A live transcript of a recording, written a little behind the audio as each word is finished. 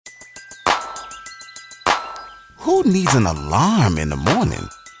Who needs an alarm in the morning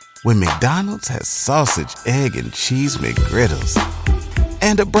when McDonald's has sausage, egg, and cheese McGriddles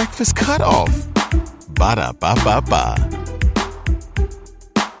and a breakfast cutoff? Ba-da-ba-ba-ba.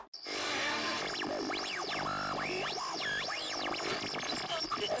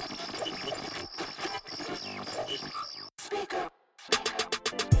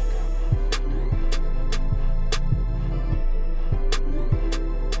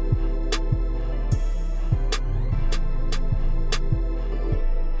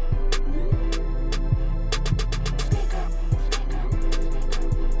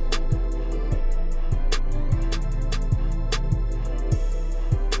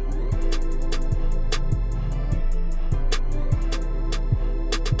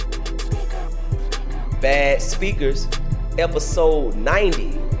 Bad Speakers, episode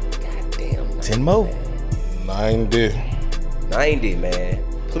 90. Goddamn. 10 more. 90. 90, man.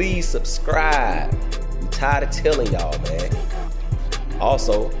 Please subscribe. I'm tired of telling y'all, man.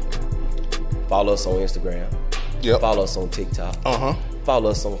 Also, follow us on Instagram. Yep. Follow us on TikTok.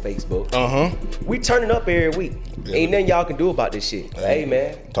 Follow us on Facebook. We turning up every week. Yeah. Ain't nothing y'all can do about this shit. Hey,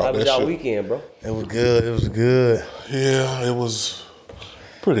 man. Talk How was that y'all shit. weekend, bro? It was good. It was good. Yeah, it was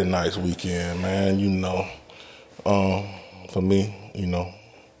pretty nice weekend, man. You know, for me, you know,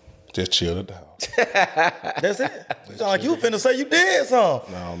 just chilled at the house. That's it. You sound like you finna say you did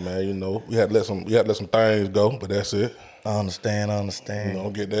something. No, man, you know, we had to let some things go, but that's it. I understand. You know,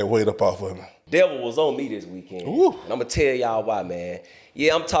 get that weight up off of me. Devil was on me this weekend. Ooh. And I'm gonna tell y'all why, man.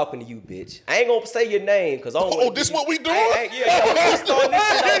 Yeah, I'm talking to you, bitch. I ain't gonna say your name, cause I don't wanna this be- what we doing? We starting this shit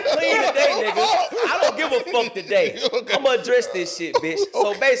out clean today, nigga. I don't give a fuck today. Okay. I'm gonna address this shit, bitch.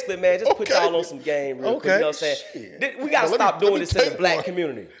 So basically, man, just put y'all on some game real quick. You know what I'm saying? We gotta Well, stop let doing me this in the take black one.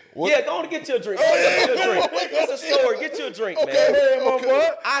 community. What? Yeah, go on and get you a drink. It's a story. Get you a drink,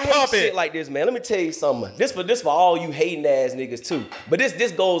 man. I hate Pop shit it. like this, man. Let me tell you something. This for all you hating ass niggas too. But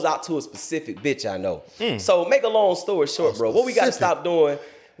this goes out to a specific bitch I know. So make a long story short, bro. What we gotta stop doing?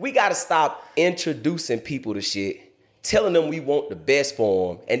 We gotta stop introducing people to shit, telling them we want the best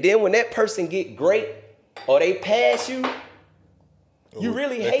for them, and then when that person get great or they pass you, you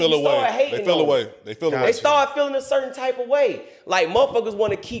really They hate. feel You away. start hating. They feel on away. them. They feel away. They start feeling a certain type of way. Like motherfuckers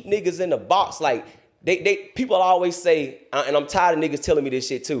want to keep niggas in the box. Like they people always say, and I'm tired of niggas telling me this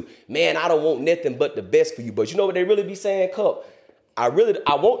shit too. Man, I don't want nothing but the best for you. But you know what they really be saying, Cup? I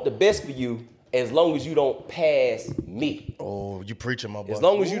want the best for you as long as you don't pass me. Oh, you preaching, my boy. As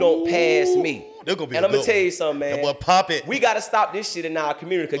long as you don't pass me. They're gonna be And a I'm gonna good tell you one. something, man. That boy pop it. We gotta stop this shit in our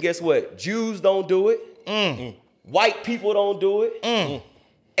community. Cause guess what? Jews don't do it. White people don't do it.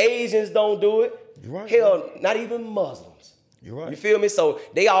 Asians don't do it. You're right. Hell, not even Muslims. You're right. You feel me? So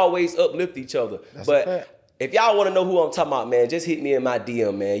they always uplift each other. That's a but fact. if y'all want to know who I'm talking about, man, just hit me in my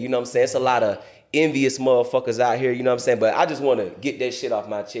DM, man. You know what I'm saying? It's a lot of envious motherfuckers out here. You know what I'm saying? But I just want to get that shit off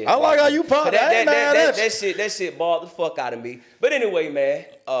my chest. I like how you pop. But I ain't mad at you. that shit bothered the fuck out of me. But anyway, man,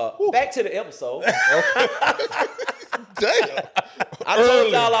 back to the episode. Damn. I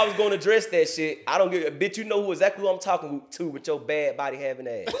told y'all I was going to address that shit. I don't give a bitch. You know exactly who I'm talking to with your bad body having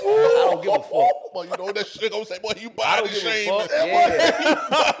ass. I don't give a fuck. Boy, you know what that shit gonna say, boy, you I body don't give a shame. fuck.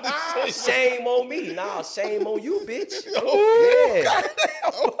 Yeah. Shame on me. Nah, shame on you, bitch. Yeah.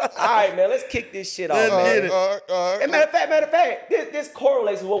 All right, man. Let's kick this shit off, Let's man. get it. All right. And matter of fact, this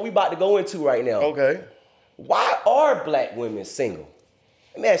correlates with what we about to go into right now. Okay. Why are black women single?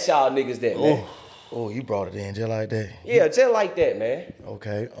 Let me ask y'all niggas that, man. Oh, you brought it in just like that. Yeah, just like that, man.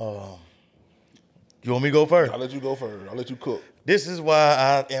 Okay. You want me to go first? I'll let you go first. I'll let you cook. This is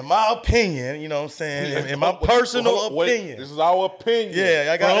why in my opinion, you know what I'm saying, in my personal Wait, opinion. this is our opinion.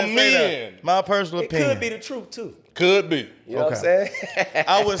 Yeah, I got to from say men. that. My personal It opinion. could be the truth, too. Could be. You know what I'm Okay. saying?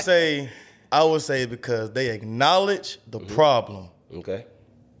 I would say because they acknowledge the problem, Okay.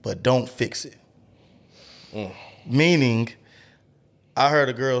 but don't fix it. Meaning, I heard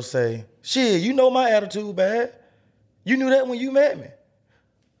a girl say, shit, you know my attitude bad. You knew that when you met me.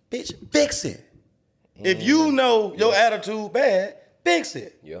 Bitch, fix it. If you know your attitude bad, fix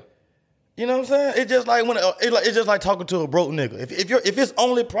it. Yeah. You know what I'm saying? It's just like it's just like talking to a broke nigga. If his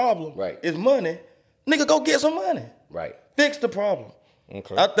only problem Right. is money, nigga, go get some money. Right. Fix the problem.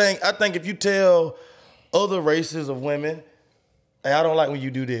 Okay. I think if you tell other races of women, hey, I don't like when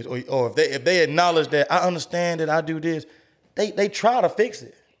you do this, or if they acknowledge that I understand that I do this, they try to fix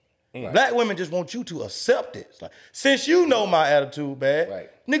it. Right. Black women just want you to accept it. It's like, since you know my attitude bad, Right.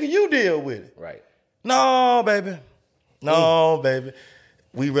 nigga, you deal with it. Right. No, baby. No, baby.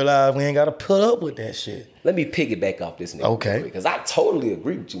 We realize we ain't got to put up with that shit. Let me piggyback off this nigga. Okay. Because I totally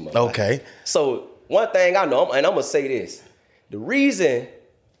agree with you, man. Okay. So one thing I know, and I'm going to say this. The reason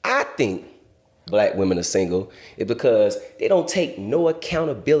I think black women are single is because they don't take no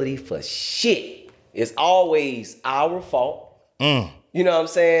accountability for shit. It's always our fault. You know what I'm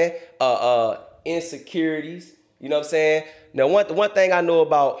saying? Insecurities. You know what I'm saying? Now, one thing I know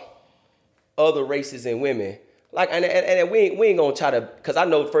about other races and women, like, and we ain't gonna try to, cause I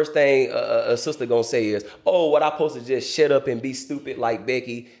know the first thing a sister gonna say is, oh, what I supposed to just shut up and be stupid like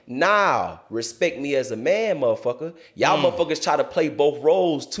Becky? Nah, respect me as a man, motherfucker. Y'all motherfuckers try to play both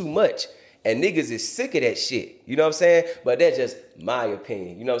roles too much. And niggas is sick of that shit. You know what I'm saying? But that's just my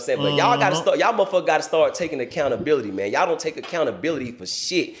opinion. You know what I'm saying? But y'all motherfuckers gotta start taking accountability, man. Y'all don't take accountability for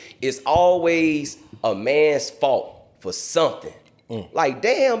shit. It's always a man's fault for something. Like,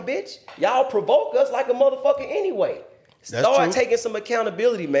 damn, bitch, y'all provoke us like a motherfucker anyway. Start taking some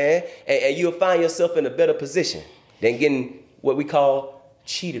accountability, man, and you'll find yourself in a better position than getting what we call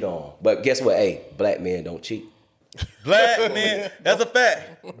cheated on. But guess what? Hey, black men don't cheat. Black men, that's a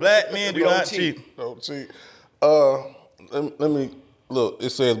fact. Black men do not cheat. Don't cheat. Let me look.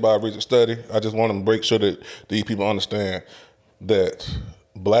 It says by a recent study. I just want to make sure that these people understand that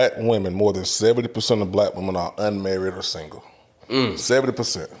black women, more than 70% of black women are unmarried or single.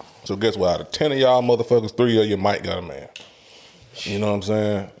 70%. So guess what? Out of 10 of y'all motherfuckers, 3 of you might got a man. You know what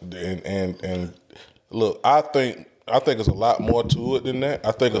I'm saying? And look, I think there's a lot more to it than that.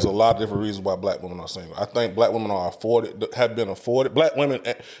 I think there's a lot of different reasons why black women are single. I think black women have been afforded, black women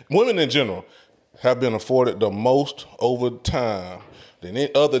in general, have been afforded the most over time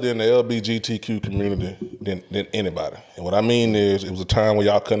other than the LGBTQ community than anybody. And what I mean is, it was a time where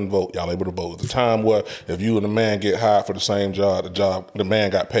y'all couldn't vote. Y'all able to vote. It was a time where if you and a man get hired for the same job, the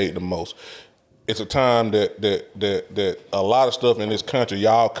man got paid the most. It's a time that a lot of stuff in this country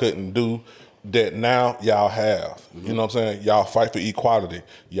y'all couldn't do that now y'all have. You know what I'm saying? Y'all fight for equality.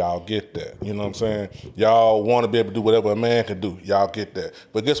 Y'all get that. You know what I'm saying? Y'all want to be able to do whatever a man can do. Y'all get that.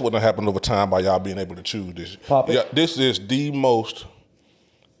 But guess what done happened over time by y'all being able to choose this? This is the most...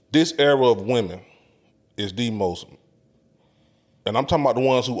 This era of women is the most, and I'm talking about the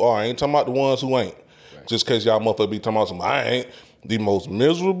ones who are. I ain't talking about the ones who ain't. Right. Just because y'all motherfuckers be talking about something, I ain't. The most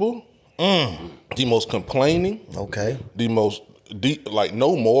miserable, the most complaining, the most deep, like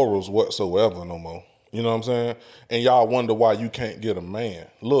no morals whatsoever no more. You know what I'm saying? And y'all wonder why you can't get a man.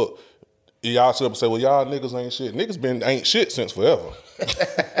 Look, y'all sit up and say, well, y'all niggas ain't shit. Niggas ain't shit since forever.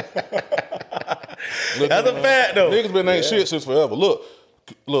 That's a fact though. Niggas been ain't shit since forever. Look,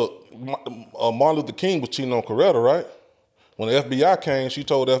 Martin Luther King was cheating on Coretta, right? When the FBI came, she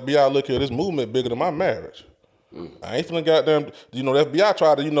told the FBI, look here, this movement bigger than my marriage. I ain't finna goddamn, the FBI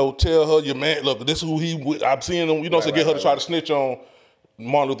tried to, tell her, your man, look, this is who I'm seeing him, get her to try to snitch on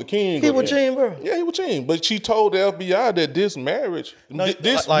Martin Luther King. He was cheating, bro. Yeah, he was cheating. But she told the FBI that this marriage,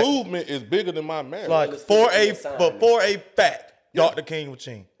 this movement is bigger than my marriage. Like, for a fact, Dr. King was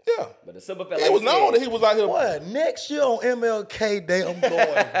cheating. Yeah. But the simple fact, it was known that he was out here. What? Next year on MLK Day, I'm going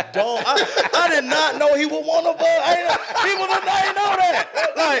dumb. I did not know he was one of us. People didn't know that.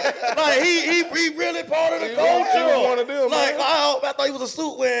 Like he really part of the culture. He was one of them. Like, I thought he was a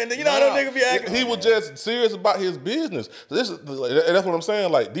suit wearing. You know how them niggas be acting. He was just serious about his business. That's what I'm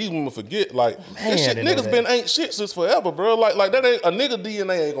saying. Like, these women forget. Like, this shit, niggas ain't shit since forever, bro. Like that ain't a nigga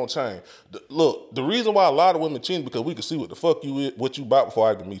DNA ain't gonna change. Look, the reason why a lot of women cheat because we can see what the fuck you is, what you about before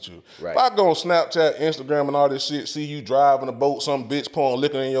I can meet you. Right. If I go on Snapchat, Instagram, and all this shit, see you driving a boat, some bitch pouring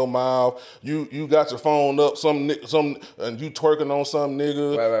liquor in your mouth, you got your phone up, and you twerking on some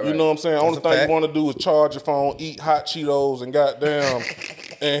nigga. Right. You know what I'm saying? Only thing you want to do is charge your phone, eat hot Cheetos, and goddamn,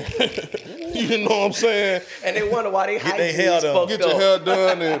 and you know what I'm saying? And they wonder why they get their hair done. Get your hair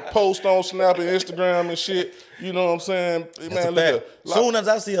done and post on Snap and Instagram and shit. You know what I'm saying? Man, soon as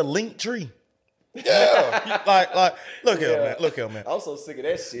I see a link tree. Yeah. like, look here, man. I'm so sick of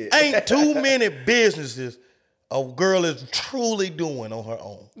that shit. Ain't too many businesses a girl is truly doing on her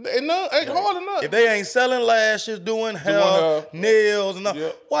own. Ain't hard enough. If they ain't selling lashes, doing hair, nails, and all,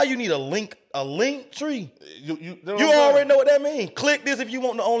 why you need a link tree? You already know what that means. Click this if you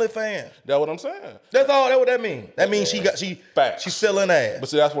want the OnlyFans. That's what I'm saying. That's what that means. That means she's selling ass. But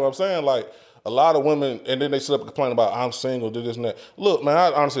see, that's what I'm saying. Like, a lot of women, and then they sit up and complain about, I'm single, do this and that. Look, man,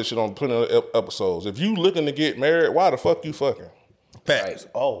 I honestly shit on plenty of episodes. If you looking to get married, why the fuck you fucking? Facts.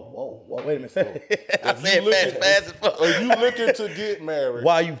 Right. Oh, wait a minute. I said fast as fuck. If you looking to get married,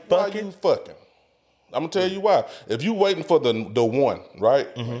 why you fucking? I'm gonna tell you why. If you waiting for the one,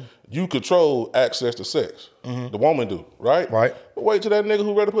 right? Mm-hmm. You control access to sex. Mm-hmm. The woman do, right? Right. But wait till that nigga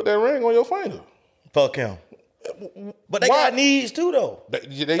who ready to put that ring on your finger. Fuck him. But they got needs too, though.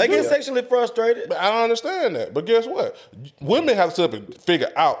 They get sexually frustrated. But I understand that. But guess what? Women have to sit up and figure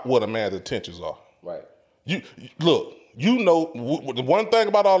out what a man's intentions are. Right. You look. You know, the one thing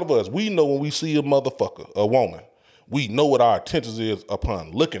about all of us, we know when we see a motherfucker, a woman, we know what our intentions is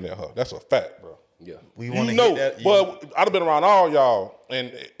upon looking at her. That's a fact, bro. Yeah. We want to know, hit that. but I've been around all y'all,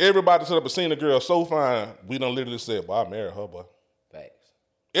 and everybody set up and seen a girl so fine, we done literally said, "Well, I married her, boy." Facts.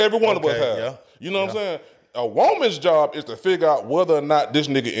 Every one of us Okay, have. yeah. You know what I'm saying? A woman's job is to figure out whether or not this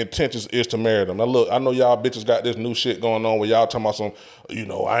nigga intentions is to marry them. Now look, I know y'all bitches got this new shit going on where y'all talking about some,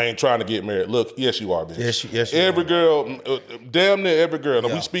 I ain't trying to get married. Look, yes you are, bitch. Yes, you every are. girl, damn near every girl. Now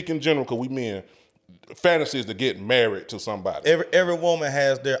Yeah. we speak in general because we men. Fantasy is to get married to somebody. Every woman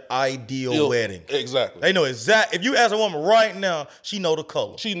has their ideal wedding. Exactly. They know exactly. If you ask a woman right now, she know the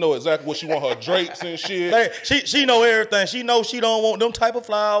color. She know exactly what she want her drapes and shit. She know everything. She know she don't want them type of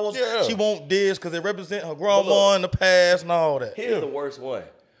flowers. Yeah. She want this because they represent her grandma in the past and all that. Here's the worst one.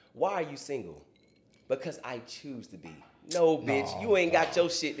 Why are you single? Because I choose to be. No, bitch, you ain't got your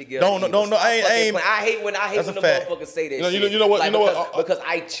shit together. No. I ain't. I hate when That's the a fact. motherfuckers say that shit. You know what? Like, because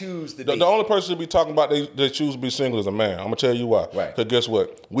I choose to be. The only person to be talking about they choose to be single is a man. I'm gonna tell you why. Right. Because guess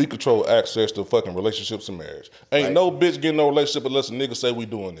what? We control access to fucking relationships and marriage. Ain't no bitch getting no relationship unless a nigga say we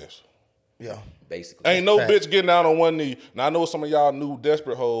doing this. Yeah. Basically. Ain't no fact. bitch getting down on one knee. Now I know some of y'all new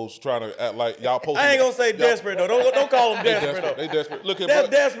desperate hoes trying to act like y'all posting. I ain't gonna say desperate though. Don't call them They desperate though. They desperate. Look at That's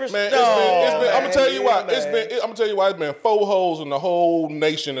desperate. Man, No, it's been, I'm gonna tell you why. man. I'm gonna tell you why. It's been 4 hoes in the whole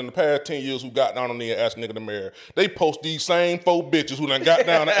nation in the past 10 years who got down on there and asked a nigga to marry. They post these same 4 bitches who done got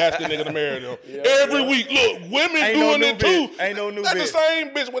down and asked a nigga to marry them every week. Look, women Ain't doing no it new too. bitch. Ain't no new That's bitch. the same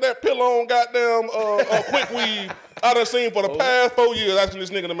bitch with that pillow on goddamn quick weave. I done seen for the past 4 years asking this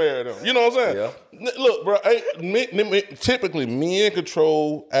nigga to marry them. You know what I'm saying? Look, bro, typically men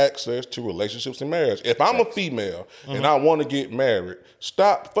control access to relationships and marriage. If I'm a female and I want to get married,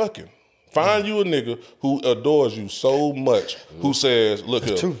 stop fucking. Find you a nigga who adores you so much, who says, look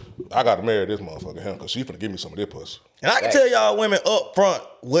here, I got to marry this motherfucker him because she finna give me some of this pussy. And I can tell y'all women up front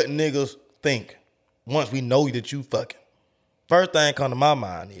what niggas think once we know that you fucking. First thing come to my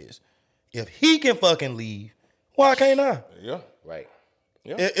mind is, if he can fucking leave, why can't I? Yeah. Right.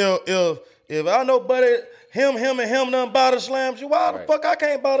 If I know buddy, him and him done body slams you, why the fuck I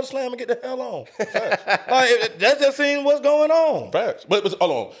can't body slam and get the hell on? Like, that's just seeing what's going on. Facts. But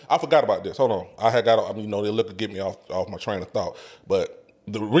hold on. I forgot about this. Hold on. I had got, they look to get me off my train of thought. But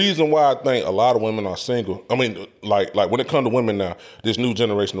the reason why I think a lot of women are single, I mean, like when it comes to women now, this new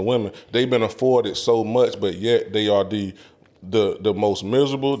generation of women, they've been afforded so much, but yet they are the most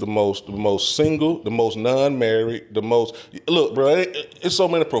miserable, the most single, the most non-married, the most. Look, bro, it's so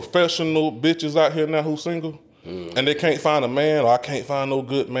many professional bitches out here now who single, and they can't find a man, or I can't find no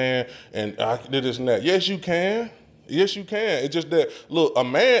good man, and I did this and that. Yes, you can. Yes, you can. It's just that, look, a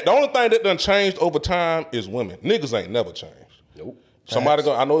man. The only thing that done changed over time is women. Niggas ain't never changed. Nope. I know there's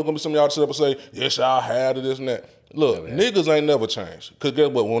gonna be some of y'all sit up and say, yes, y'all had it, this and that. Look, niggas ain't never changed. Cause guess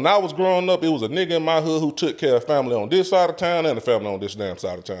what? When I was growing up, it was a nigga in my hood who took care of family on this side of town and the family on this damn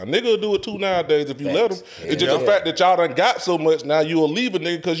side of town. Nigga will do it too nowadays if you let him. It's just the fact that y'all done got so much, now you'll leave a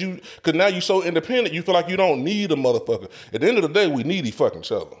nigga cause now you so independent, you feel like you don't need a motherfucker. At the end of the day, we need each fucking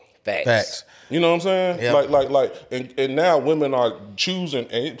other. Facts. You know what I'm saying? Yep. And now women are choosing,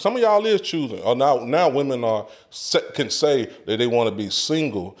 and some of y'all is choosing. Or now women can say that they want to be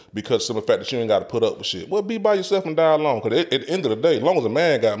single because of the fact that you ain't got to put up with shit. Well, be by yourself and die alone. Because at the end of the day, as long as a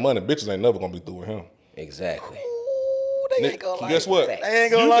man got money, bitches ain't never gonna be through with him. Exactly. They ain't gonna Guess what? Facts. They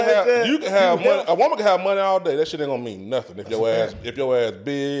ain't gonna like that. You can have money. A woman can have money all day. That shit ain't gonna mean nothing if your ass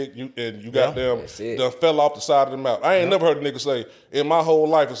big. You got them done fell off the side of the mouth. I ain't never heard a nigga say in my whole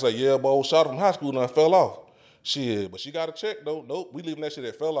life and say, yeah, boy, shot from high school done fell off. Shit, but she got a check though. Nope, we leaving that shit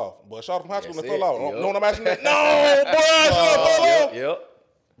that fell off. But shot from high school done fell off. Yep. Know what I'm asking that? No, boy, that shit done fell off. Yep.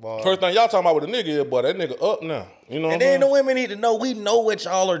 First thing y'all talking about with a nigga is, boy, that nigga up now. You know what I'm And saying? then the women need to know, we know what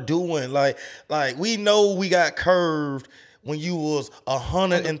y'all are doing. Like we know we got curved when you was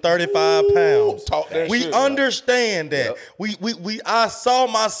 135 pounds. Talk that we shit, understand that. I saw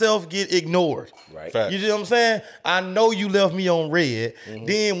myself get ignored. Right. Fact. You see what I'm saying? I know you left me on red.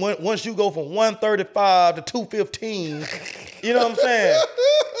 Then once you go from 135 to 215, you know what I'm saying?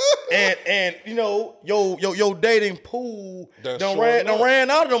 And you know, your dating pool done ran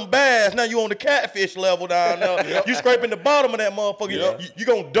out of them bass. Now you on the catfish level down there. You scraping the bottom of that motherfucker. You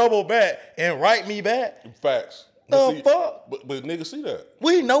gonna double back and write me back. Facts. The fuck? But niggas see that.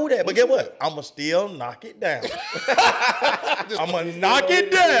 We know that, but guess what? I'ma still knock it down. I'ma knock it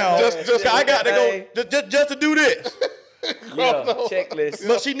down. Just I got to go just to do this. Yeah, checklist.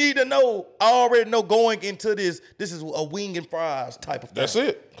 But she need to know. I already know going into this is a wing and fries type of thing. That's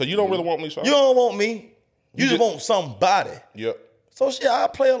it. Cause you don't really want me, Sean. You don't want me. You just want somebody. Yep. So shit, I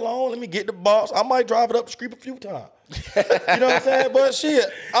play along. Let me get the box. I might drive it up the street a few times. You know what I'm saying? But shit,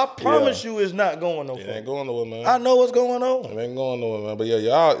 I promise you it's not going no It further. ain't going nowhere, man. I know what's going on. It ain't going nowhere, man. But yeah,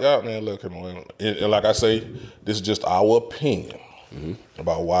 y'all, man, look, and like I say, this is just our opinion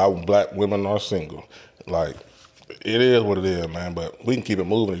about why black women are single. Like, it is what it is, man. But we can keep it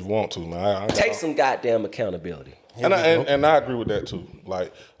moving if you want to, man. Take some goddamn accountability. And I agree with that too.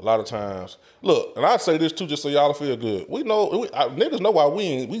 Like a lot of times, look, and I say this too, just so y'all feel good. We know niggas know why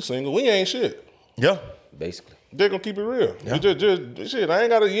we single. We ain't shit. Yeah. Basically. They're gonna keep it real. Yeah. Just shit. I ain't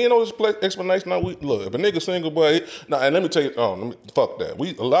gotta. You ain't no explanation. Now look, if a nigga single, boy. And let me tell you. Fuck that.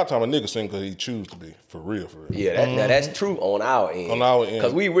 A lot of time a nigga single because he choose to be for real. Yeah, now that's true on our end. On our end,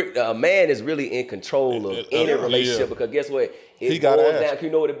 because a man is really in control of any relationship. Because guess what? He gotta boils ask. down. You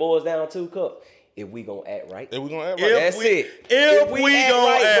know what it boils down to, Cup? If we gonna act right. If we gonna act right. That's it. If we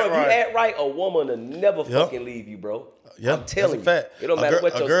gonna act bro, right. If you act right, a woman will never fucking leave you, bro. Yeah, I'm telling you. that's a fact. It don't matter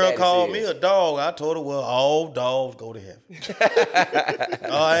what your a girl status called is. me a dog. I told her, well, all dogs go to heaven.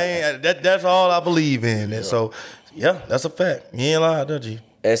 That's all I believe in. And so, yeah, that's a fact. You ain't lying, does G?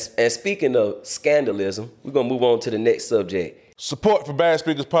 And speaking of scandalism, we're gonna move on to the next subject. Support for Bad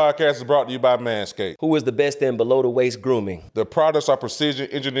Speakers Podcast is brought to you by Manscaped. Who is the best in below the waist grooming? The products are precision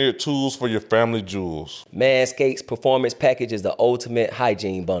engineered tools for your family jewels. Manscaped's performance package is the ultimate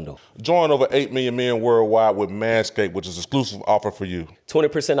hygiene bundle. Join over 8 million men worldwide with Manscaped, which is an exclusive offer for you.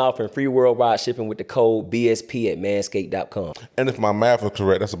 20% off and free worldwide shipping with the code BSP at manscaped.com. And if my math is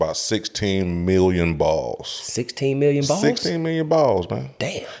correct, that's about 16 million balls. 16 million balls? 16 million balls, man.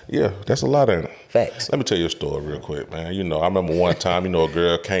 Damn. Yeah, that's a lot, ain't it? Facts. Let me tell you a story real quick, man. You know, I remember one time, a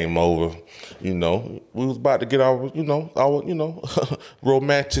girl came over, we was about to get our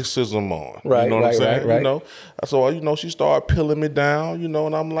romanticism on. Right, you know what I'm saying? right. So, she started peeling me down,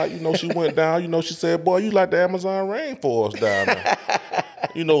 and I'm like, she went down, she said, boy, you like the Amazon rainforest down there.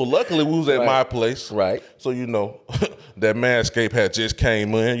 Luckily we was at my place. Right. So, that Manscaped had just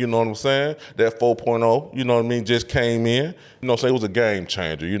came in, you know what I'm saying? That 4.0, you know what I mean, just came in. So it was a game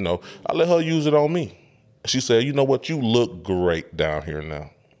changer, I let her use it on me. She said, you know what? You look great down here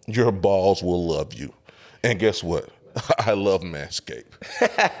now. Your balls will love you. And guess what? I love Manscaped.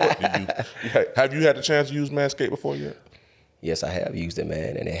 Have you had the chance to use Manscaped before yet? Yes, I have used it,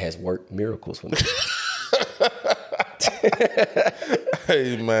 man, and it has worked miracles for me.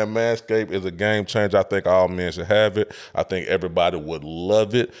 Hey, man, Manscaped is a game changer. I think all men should have it. I think everybody would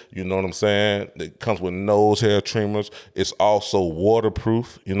love it. You know what I'm saying? It comes with nose hair trimmers. It's also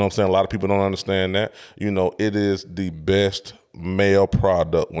waterproof. You know what I'm saying? A lot of people don't understand that. It is the best male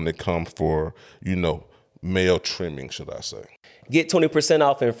product when it comes for, male trimming, should I say. Get 20%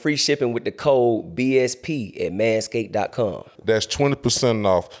 off and free shipping with the code BSP at manscaped.com. That's 20%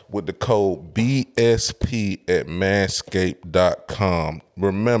 off with the code BSP at manscaped.com.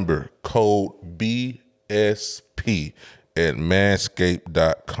 Remember, code BSP at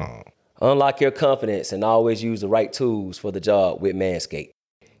manscaped.com. Unlock your confidence and always use the right tools for the job with Manscaped.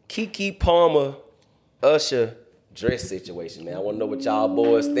 Keke Palmer, Usher dress situation, man. I want to know what y'all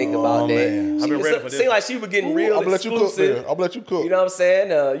boys think about that. Man. I've been ready for this. Seemed like she was getting real I'm gonna let you cook exclusive. there. I'm gonna let you cook. You know what I'm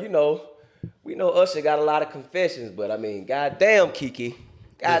saying? We know Usher got a lot of confessions, but I mean, goddamn, Keke.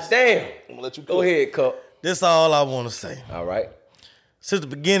 Goddamn. I'm gonna let you cook. Go ahead, Cup. This all I want to say. All right. Since the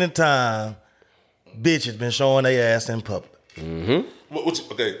beginning time, bitches been showing their ass in public. Mm-hmm.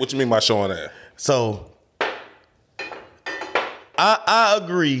 What you mean by showing that? So, I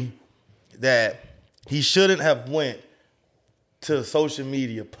agree that he shouldn't have went to social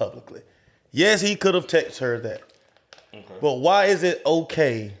media publicly. Yes, he could have texted her that. Okay. But why is it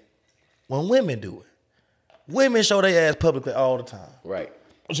okay when women do it? Women show their ass publicly all the time. Right.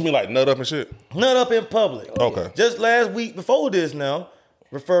 What you mean, like nut up and shit? Nut up in public. Okay. Just last week before this now,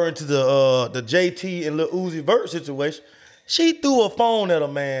 referring to the JT and Lil Uzi Vert situation, she threw a phone at a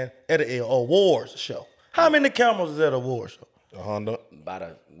man at an awards show. How many cameras is at an awards show? A Honda. About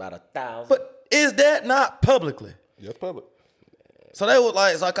 1,000. But is that not publicly? Yes, public. So they was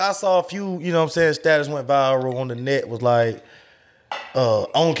like, it's like I saw a few, status went viral on the net, was like, I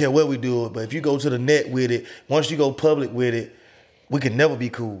don't care what we do it, but if you go to the net with it, once you go public with it, we can never be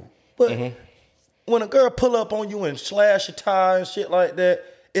cool. But when a girl pull up on you and slash your tire and shit like that,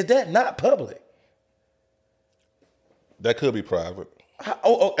 is that not public? That could be private.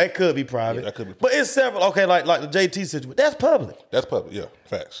 That could be private. Yeah, that could be private. But it's several, like the JT situation. That's public. That's public, yeah.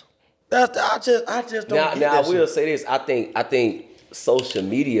 Facts. I just don't get Now that I will shit. say this. I think social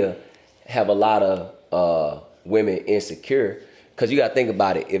media have a lot of women insecure, because you got to think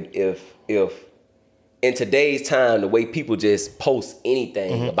about it. If in today's time, the way people just post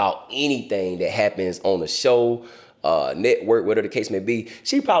anything about anything that happens on the show, network, whatever the case may be,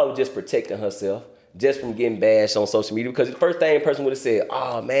 she probably just protecting herself. just from getting bashed on social media. Because the first thing a person would have said,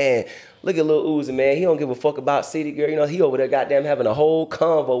 oh man, look at Lil Uzi, man. He don't give a fuck about City Girl. You know, he over there goddamn having a whole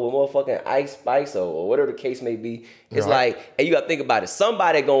convo with motherfucking Ice Spice or whatever the case may be. It's like, and you gotta think about it.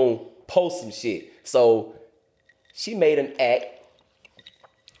 Somebody gonna post some shit. So she made an act.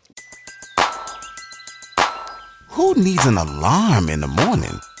 Who needs an alarm in the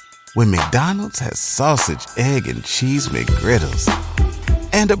morning when McDonald's has sausage, egg, and cheese McGriddles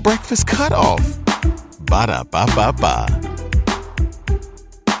and a breakfast cutoff? Ba-da-ba-ba-ba.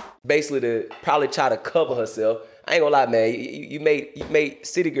 Basically to probably try to cover herself. I ain't gonna lie, man. You made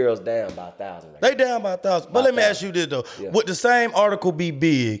City Girls down by 1,000. Right? They down by 1,000. But let me ask you this though: would the same article be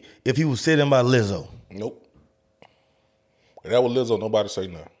big if he was sitting by Lizzo? Nope. If that was Lizzo, nobody say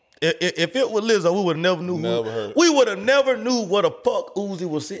nothing. If it was Lizzo, we would have never knew. Heard. We would have never knew what the fuck Uzi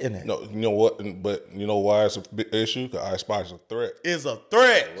was sitting at. No, you know what? But you know why it's a big issue? Because Ice Spice is a threat. It's a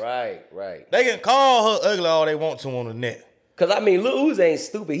threat. Right. They can call her ugly all they want to on the net. Cause I mean, Lil Uzi ain't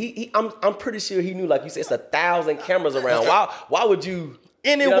stupid. I'm pretty sure he knew, like you said, it's 1,000 cameras around. Why would you?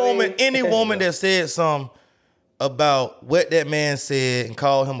 Any woman that said something about what that man said and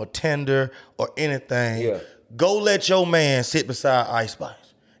called him a tender or anything, go let your man sit beside Ice Spice.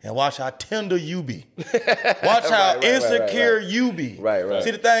 And watch how tender you be. Watch how insecure you be. Right.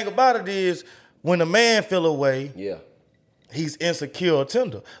 See, the thing about it is, when a man feel away, he's insecure or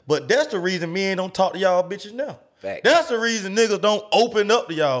tender. But that's the reason men don't talk to y'all bitches now. Fact. That's the reason niggas don't open up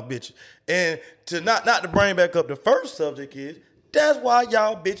to y'all bitches. And to not to bring back up the first subject is, that's why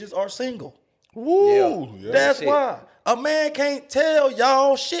y'all bitches are single. Woo! Yeah. That's why. A man can't tell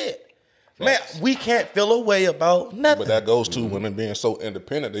y'all shit. Man, we can't feel a way about nothing. But that goes to women being so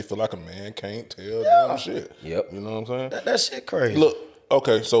independent, they feel like a man can't tell them shit. Yep. You know what I'm saying? That shit crazy. Look,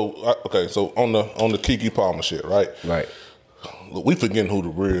 so on the Keke Palmer shit, right? Right. Look, we forgetting who the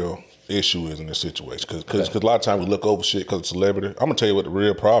real issue is in this situation, because a lot of times we look over shit because it's celebrity. I'm gonna tell you what the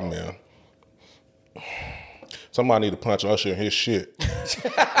real problem is. Somebody need to punch Usher in his shit.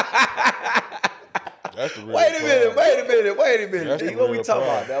 That's the real Wait a minute. That's the What we real talking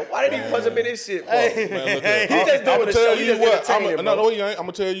problem. about now? Why did he punch him in his shit? For? Man, look here. He just doing the show. He just entertaining, bro. No, he ain't. I'm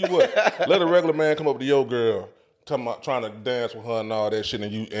gonna tell you what. Let a regular man come up to your girl, talking about trying to dance with her and all that shit,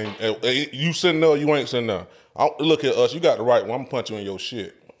 and you sitting there, or you ain't sitting there. Look at us. You got the right one. I'm gonna punch you in your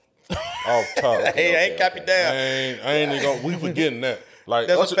shit. Off top. Hey, I ain't copy down. I ain't even gonna. We forgetting that. Like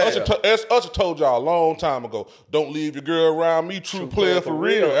That's Usher told y'all a long time ago, don't leave your girl around me, true player for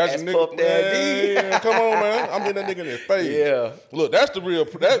real. That's a nigga. Man, come on, man. I'm hitting that nigga in his face. Yeah. Look, that's the real.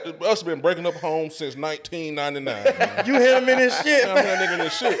 Usher been breaking up homes since 1999. Man. You hit him in his shit. I'm hitting that nigga in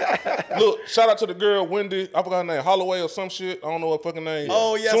his shit. Look, shout out to the girl Wendy. I forgot her name, Holloway or some shit. I don't know what fucking name.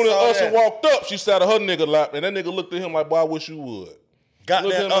 Oh yeah. Soon as Usher walked up, she sat at her nigga lap, and that nigga looked at him like, boy, I wish you would. Got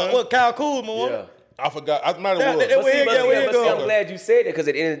Look that. at him, What Kyle Kuzma? Yeah. I forgot. I might That- have that was. way- I'm glad you said that, because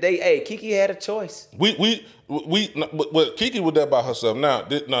at the end of the day, hey, Keke had a choice. But Keke was there by herself. Now,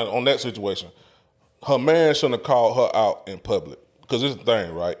 on that situation, her man shouldn't have called her out in public. Because it's the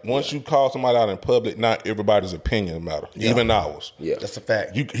thing, right? Once you call somebody out in public, not everybody's opinion matter, even ours. Yeah. That's a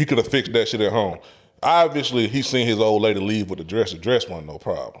fact. He could have fixed that shit at home. Obviously, he seen his old lady leave with the dress. The dress wasn't no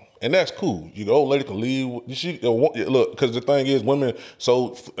problem. And that's cool. The old lady can leave. Look, because the thing is, women,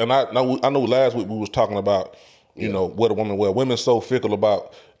 I know last week we was talking about, you know, what a woman wear. Women so fickle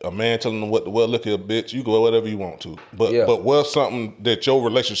about a man telling them what to wear. Look here, bitch, you go wear whatever you want to. But wear something that your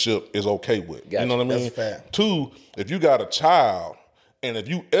relationship is okay with. Gotcha. You know what I mean? That's a fact. 2, if you got a child, and if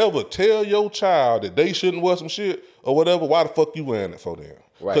you ever tell your child that they shouldn't wear some shit or whatever, why the fuck you wearing it for them?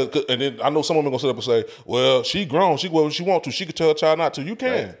 Right. And then I know some women gonna sit up and say, well, she grown, she can wear what she want to. She can tell her child not to. You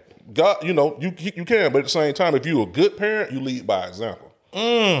can. Right. God, you know, you can, but at the same time, if you're a good parent, you lead by example.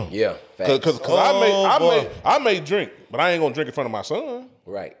 Yeah. Because I may drink, but I ain't gonna drink in front of my son.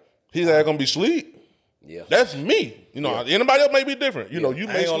 Right. He's not gonna be asleep. Yeah. That's me. You know, anybody else may be different. You know, you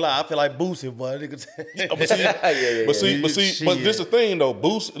I may ain't gonna lie. I feel like Boosie, boy. But this the thing though,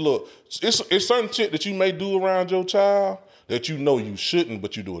 Boost. Look, it's certain shit that you may do around your child that you know you shouldn't,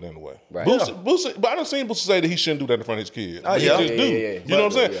 but you do it anyway. Right. Boosie, but I done seen Boosie say that he shouldn't do that in front of his kids. Oh, He yeah. just do. Yeah. You know what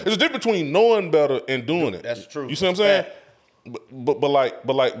I'm saying? Yeah. There's a difference between knowing better and doing it. That's true. You see what I'm saying? But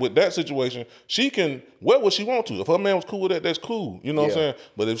like with that situation, she can wear what she want to. If her man was cool with that, that's cool. You know what I'm saying?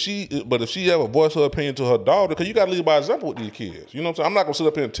 But if she ever voice her opinion to her daughter, because you got to lead by example with these kids. You know what I'm saying? I'm not gonna sit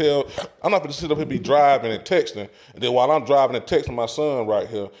up here and I'm not gonna sit up here and be driving and texting, and then while I'm driving and texting my son right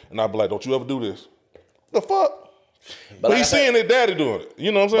here, and I be like, "Don't you ever do this?" The fuck? But like he's seeing his daddy doing it.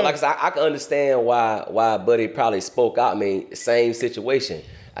 You know what I'm saying? But like I said, I can understand why Buddy probably spoke out. I mean, same situation.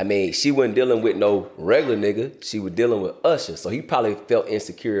 I mean, she wasn't dealing with no regular nigga. She was dealing with Usher. So he probably felt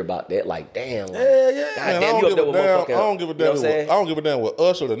insecure about that. Like, damn. Like, yeah. God Man, damn, you up there with motherfucking. I don't give a You know damn. what I'm saying? I don't give a damn with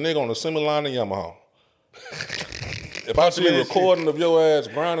us or the nigga on the semi line in Yamaha. If I see a recording of your ass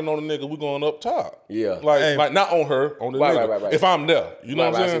grinding on a nigga, we going up top. Yeah. Like not on her, on the nigga. Right. If I'm there, you know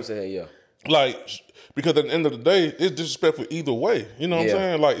what I see I'm saying? Yeah. Like, because at the end of the day, it's disrespectful either way. You know what Yeah. I'm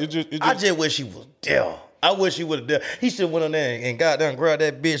saying? Like, it just I just wish he was there. I wish he would have done. He should have went on there and goddamn grabbed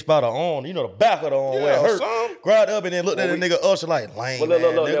that bitch by the arm. You know, the back of the arm where it hurt. son. Grabbed up and then looked at the nigga Usher like, lame, Well, look.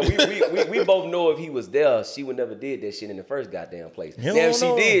 man. Now, we both know if he was there, she would never did that shit in the first goddamn place. You Now, if don't she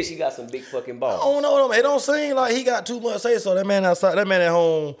know. did, she got some big fucking balls. I don't know. It don't seem like he got too much to say so. That man outside, that man at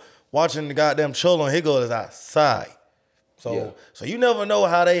home watching the goddamn children, he goes outside. So, Yeah. so you never know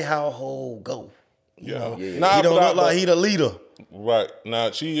how they household go. Yeah. Yeah. He don't look like he the leader. Right. Now,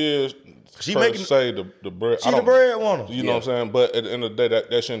 she is, She per making- se, the bread. She the breadwinner. You know what I'm saying? But at the end of the day,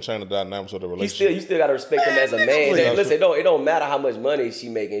 that shouldn't change the dynamics of the You relationship. still gotta respect him as a Man, man. nigga, please. Listen, it don't matter how much money she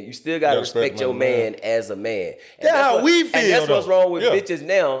making. You still gotta gotta respect respect your my man man. as a man. And That's how we And feel, that's what's though. wrong with Yeah. bitches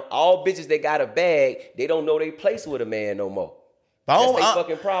now. All bitches that got a bag, they don't know they place with a man no more. But That's their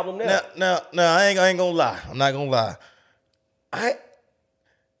fucking problem now. Now, I ain't gonna lie. I'm not gonna lie.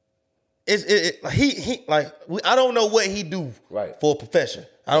 I don't know what he do Right. for a profession.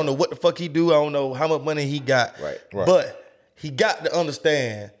 I don't know what the fuck he do. I don't know how much money he got. Right. But he got to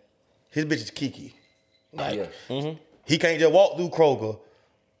understand his bitch is Kiki. Like Yeah. he can't just walk through Kroger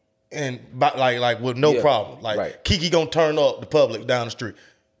and like with no Yeah. problem. Like Right. Kiki gonna turn up the public down the street.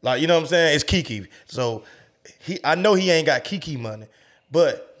 Like, you know what I'm saying? It's Kiki. So I know he ain't got Kiki money,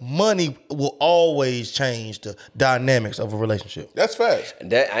 but money will always change the dynamics of a relationship. That's facts.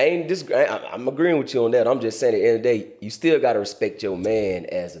 That I ain't disagree. I'm agreeing with you on that. I'm just saying at the end of the day, you still gotta respect your man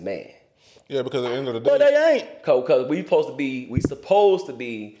as a man. Yeah, because at the end of the But day, they ain't. Cause we supposed to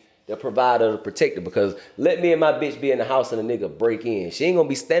be the provider, the protector. Because let me and my bitch be in the house and a nigga break in. She ain't gonna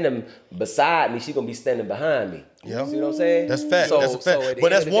be standing beside me. She gonna be standing behind me. Yeah. See what I'm saying? That's fact. So- that's a so fact. at the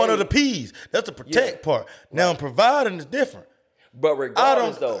But end that's the one day- of the P's. That's the protect Yeah. part. Now providing is different. But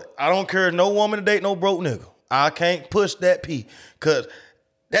regardless, though, I don't care no woman to date no broke nigga. I can't push that P because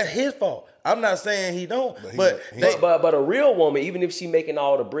that's his fault. I'm not saying he don't, but but a real woman, even if she making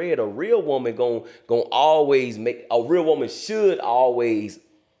all the bread, a real woman gon' always make. A real woman should always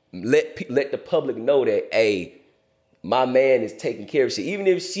let the public know that, hey, my man is taking care of shit. Even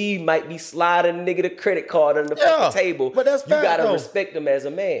if she might be sliding a nigga the credit card under the fucking table, but that's you fact, gotta though. respect him as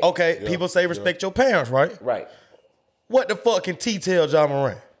a man. okay, people say respect your parents, right? Right. What the fuck can T tell John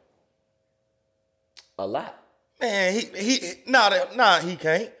Moran? A lot. Man, he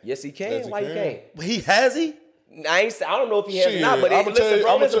can't. Yes, he can. Yes, he Why can. he can't? He has he? I don't know if he has or Shit, not, but I'ma tell you-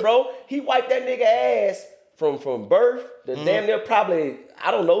 I'ma listen, tell- bro. He wiped that nigga ass from birth to Mm-hmm. damn near probably, I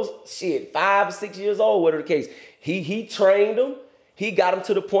don't know, shit, 5 or 6 years old, whatever the case. He trained him. He got him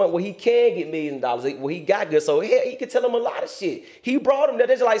to the point where he can get $millions. Well, he got good, so he could tell him a lot of shit. He brought him there.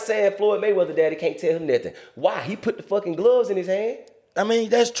 That's just like saying Floyd Mayweather daddy can't tell him nothing. Why? He put the fucking gloves in his hand. I mean,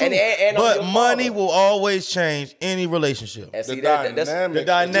 that's true. And I'm but your money father. will always change any relationship. And see, the that's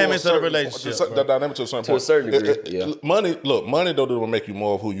dynamics of the relationship, The dynamics to a certain To a point. certain degree, yeah. Money don't do to make you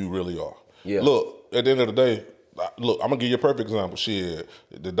more of who you really are. Yeah. Look, at the end of the day, look, I'm gonna give you a perfect example. Shit,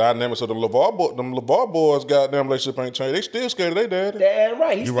 the dynamics of them LeVar boys, goddamn relationship ain't changed. They still scared of their daddy. damn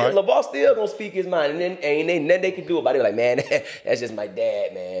right. He's You still, right. LeVar still gonna speak his mind, and then ain't nothing they can do about it. Like, man, that's just my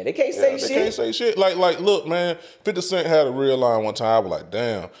dad, man. They can't say They shit. can't say shit. Like, look, man, 50 Cent had a real line one time. I was like,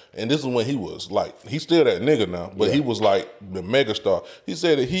 damn. And this is when he was like, he's still that nigga now, but he was like the megastar. He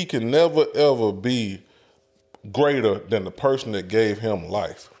said that he can never ever be greater than the person that gave him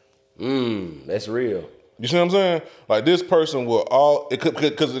life. That's real. You see what I'm saying? Like, this person will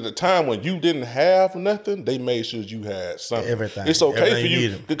because at the time when you didn't have nothing, they made sure you had something. Everything. It's okay Everything for you you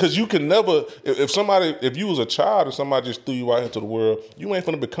needed. because you can never. If you was a child and somebody just threw you out into the world, you ain't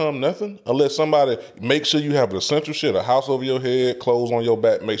finna become nothing unless somebody make sure you have the essential shit: a house over your head, clothes on your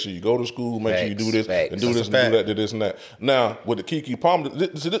back, make sure you go to school, make sure you do this Facts. and do this That's and a do fact. that, do this and that. Now with the Keke Palmer,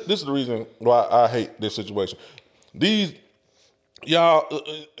 this is the reason why I hate this situation.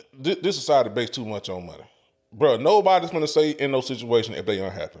 This society based too much on money. Bro, nobody's gonna say in no situation if they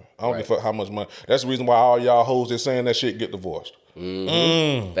unhappy. I don't give a fuck how much money. That's the reason why all y'all hoes that's saying that shit get divorced.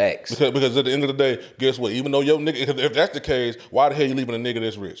 Facts. Because at the end of the day, guess what? Even though your nigga, if that's the case, why the hell you leaving a nigga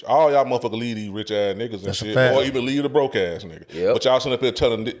that's rich? All y'all motherfuckers leave these rich ass niggas and That's a shit, fact. or even leave the broke ass nigga. Yep. But y'all sitting up here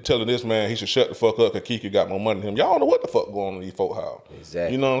telling this man he should shut the fuck up because Keke got more money than him. Y'all don't know what the fuck going on in these folk house.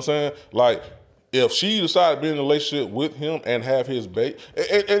 Exactly. You know what I'm saying? Like, if she decided to be in a relationship with him and have his bait, and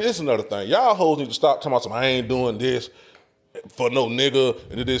it's another thing. Y'all hoes need to stop talking about some, I ain't doing this. for no nigga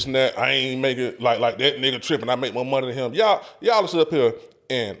and this and that. I ain't make it like that nigga tripping. I make more money than him. Y'all sit up here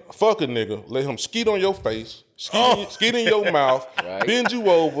and fuck a nigga, let him skeet on your face, skeet in your mouth, Right. bend you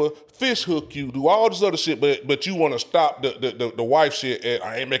over, fish hook you, do all this other shit, but you want to stop the wife shit at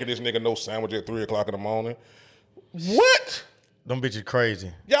I ain't making this nigga no sandwich at 3 o'clock in the morning. What? Them bitches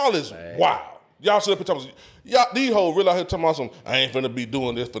crazy. Y'all is wild. Y'all sit up here talking, y'all, these hoes really out here talking about some, I ain't finna be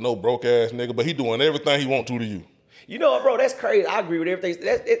doing this for no broke ass nigga, but he doing everything he want to you. You know what, bro? That's crazy. I agree with everything.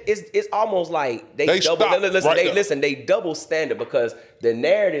 It's almost like they double. stop Listen, they double standard because the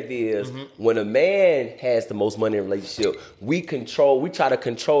narrative is when a man has the most money in a relationship, we try to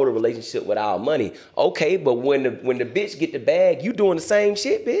control the relationship with our money. Okay, but when the bitch get the bag, you doing the same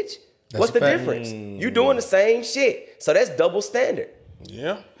shit, bitch. What's the difference? You doing the same shit. So that's double standard.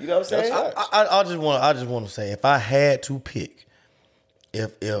 Yeah. You know what I'm saying? I just want to say, if I had to pick,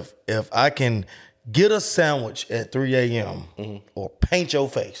 if I can get a sandwich at 3 a.m. or paint your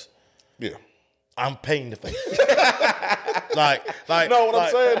face, Yeah. I'm painting the face. like, No, what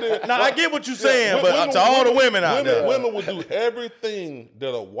I'm saying is, now I get what you're saying, but to all the women out there, women would do everything that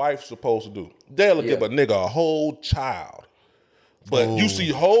a wife's supposed to do. They'll give a nigga a whole child. But you see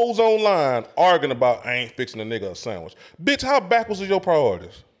hoes online arguing about I ain't fixing a nigga a sandwich. Bitch, how backwards are your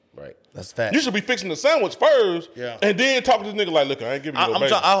priorities? Right. that's fact. You should be fixing the sandwich first, Yeah. and then talking to this nigga like, look, I ain't giving you no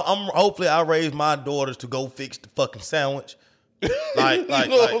baby. Hopefully I raise my daughters to go fix the fucking sandwich. Like, You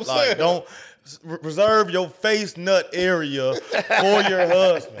know what I'm saying? don't reserve your face nut area for your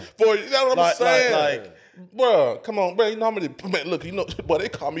husband. For you know what I'm saying? Like, bruh, come on, bro. You know how many man, look, you know, boy, they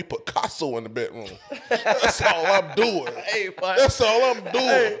call me Picasso in the bedroom. That's all I'm doing. That's all I'm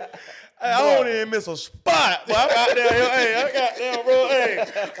doing. I don't even miss a spot. Boy, I'm out there. I got down, bro.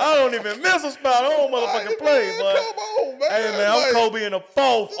 I don't even miss a spot. I don't motherfucking play, man, but come on, man. hey, man, I'm Like, Kobe in the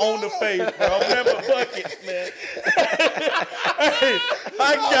fourth on the face, bro. I'm never buckets, man. Hey,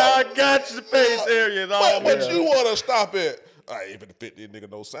 I got your face area. but you want to stop it. I ain't finna fit this nigga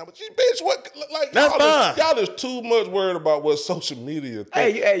no sandwich. You bitch, what? Like That's fine. Y'all is too much worried about what social media think.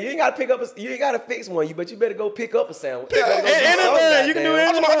 Hey, you ain't gotta pick up. You ain't gotta fix one. But you better go pick up a sandwich. Anything you can do.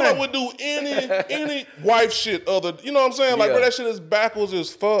 I'm talking about Anything. would do any wife shit other. You know what I'm saying? Like, Yeah. bro, that shit is backwards as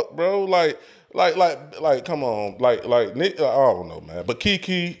fuck, bro. Like, come on, like Nick. I don't know, man. But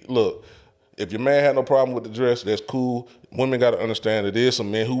Kiki, look, if your man had no problem with the dress, that's cool. Women got to understand that there's some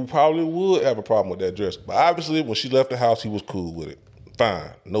men who probably would have a problem with that dress. But obviously, when she left the house, he was cool with it. Fine,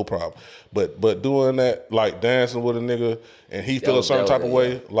 no problem. But doing that, like dancing with a nigga, and he feel a certain type of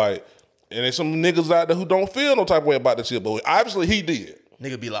way, like, and there's some niggas out there who don't feel no type of way about this shit. But obviously, he did.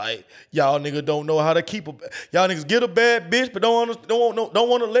 Nigga be like, y'all niggas don't know how to keep a. Y'all niggas get a bad bitch, but don't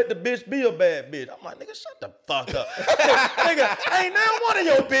want to let the bitch be a bad bitch. I'm like, nigga, shut the fuck up. Nigga, ain't now one of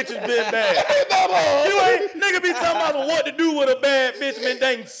your bitches been bad. You ain't nigga be talking about what to do with a bad bitch, man.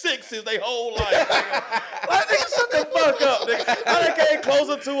 Dang sixes they whole life. Nigga. Like, nigga, shut the fuck up, nigga. I done came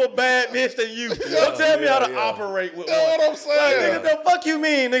closer to a bad bitch than you. Don't tell me how to operate with You know one. what I'm saying? Like, nigga, the fuck you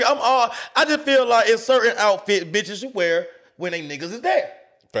mean, nigga? I just feel like it's certain outfits bitches should wear when they niggas is there.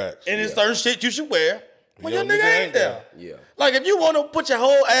 Facts. And it's certain shit you should wear when your Your nigga ain't there. Yeah. Like if you want to put your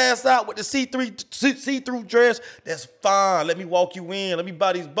whole ass out with the see-through dress, that's fine. Let me walk you in. Let me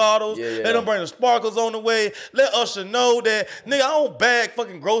buy these bottles. Let them bring the sparkles on the way. Let Usher know that, nigga, I don't bag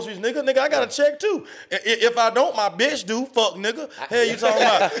fucking groceries, nigga. Nigga, I got a check too. If I don't, my bitch do. Fuck, nigga. Hell you talking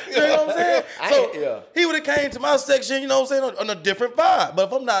about? You know what I'm saying? So he would have came to my section, you know what I'm saying, on a different vibe. But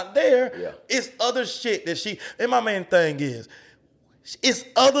if I'm not there, it's other shit that she, and my main thing is, it's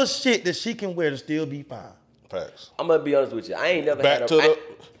other shit that she can wear to still be fine. Facts. I'm gonna be honest with you. I ain't never Back had to a. the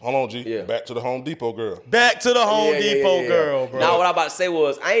hold on, G. Yeah. Back to the Home Depot girl. Back to the Home Depot girl, bro. Now what I'm about to say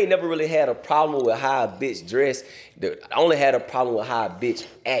was I ain't never really had a problem with how a bitch dress. I only had a problem with how a bitch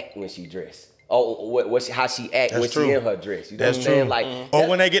act when she dress. Oh, how she act when she in her dress. You know what I'm saying? Like, or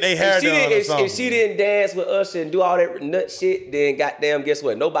when they get their hair done or something. If she didn't dance with Usher and do all that nut shit, then goddamn, guess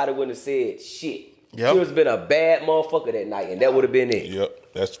what? Nobody wouldn't have said shit. Yep. She would have been a bad motherfucker that night, and that would have been it.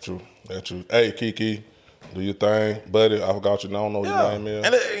 Yep, that's true. That's true. Hey, Kiki, do your thing, buddy. I forgot your name. I don't know your name is.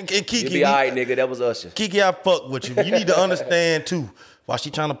 And Kiki, You be all right, nigga. That was Usher. Kiki, I fuck with you. You need to understand too. While she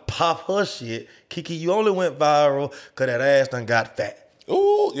trying to pop her shit, Kiki, you only went viral because that ass done got fat.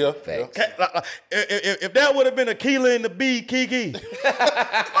 Ooh, yeah. Facts. If that would have been Akilah and the Bee, Kiki,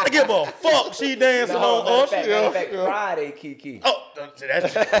 I give a fuck. She dancing on Usher. Matter of fact, Friday, Kiki. Oh,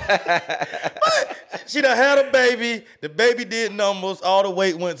 that's but she done had a baby. The baby did numbers. All the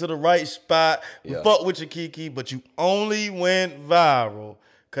weight went to the right spot. We fuck with you, Kiki, but you only went viral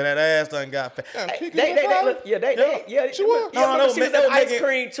Cause that ass done got fat. They look, yeah. She was. No, she was in ice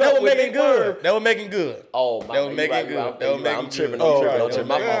cream truck. They were with making Big Worm. good. They were making good. Oh, my They were bad, making you right, good. you They were right. making I'm tripping. good. I'm right. tripping.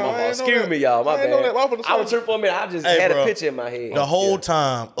 My Yeah, I fault. ain't know Excuse that. me, y'all. My I ain't know bad. that. I was I was tripping for a minute. I just Hey, had bro. a picture in my head. The whole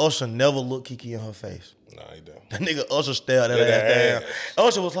time, Usher never looked Kiki in her face. Nah, he don't. That nigga Usher stared that Yeah, ass that down.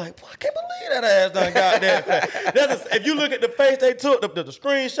 Usher was like, I can't believe that ass done got that fat. If you look at the face they took, the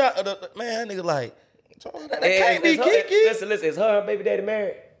screenshot of the man, that nigga like, that can't be Kiki. Listen, is her and baby daddy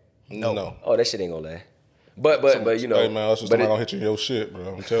married? No. Oh, that shit ain't gonna last. But you know, Hey man, Usher's but not gonna hit you in your shit, bro.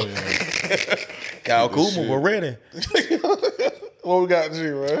 I'm telling you. Man. Kyle This Kuzma, shit. we're ready. What we got, G,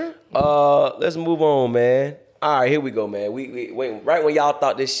 man? let's move on, man. All right, here we go, man. We right when y'all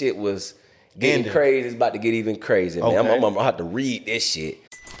thought this shit was getting Ending. crazy, it's about to get even crazy, man. Okay. I'm gonna have to read this shit.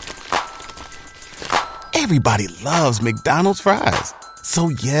 Everybody loves McDonald's fries. So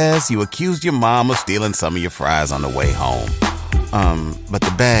yes, you accused your mom of stealing some of your fries on the way home. But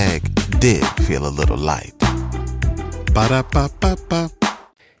the bag did feel a little light. Ba-da-ba-ba-ba.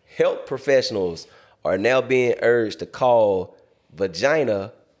 Health professionals are now being urged to call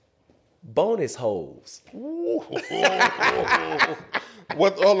vagina bonus holes. What?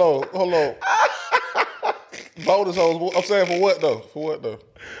 Hold on. Bonus holes. I'm saying for what though?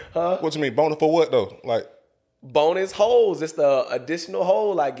 Huh? What you mean bonus for what though? Like Bonus holes. It's the additional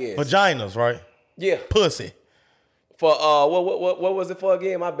hole, I guess. Vaginas, right? Yeah. Pussy. For what was it for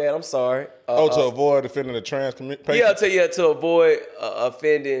again? My bad. I'm sorry. to avoid offending the trans community. Yeah, to avoid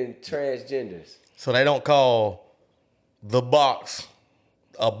offending transgenders. So they don't call the box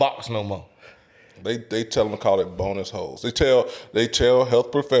a box no more. They tell them to call it bonus holes. They tell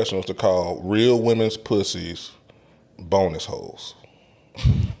health professionals to call real women's pussies bonus holes.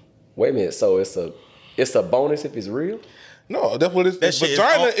 Wait a minute. So it's a bonus if it's real? No, that's what it's. That shit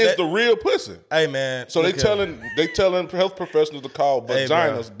Vagina is is the real pussy. Hey man. So they look here. telling health professionals to call Hey,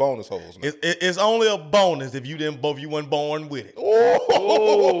 vaginas bro. bonus holes. Now. It's only a bonus if you wasn't born with it.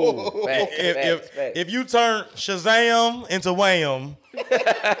 Oh, facts, If you turn Shazam into Wham,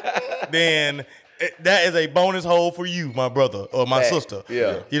 then that is a bonus hole for you, my brother or my Fact. sister.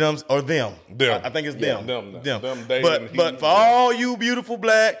 Yeah. You know what I'm saying? Or them. Them. I think it's Yeah, them. them, they But and but he. for all you beautiful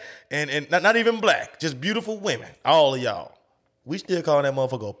black and not even black, just beautiful women, all of y'all, we still calling that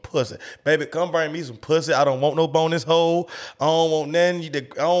motherfucker a pussy. Baby, come bring me some pussy. I don't want no bonus hole. I don't want nothing. I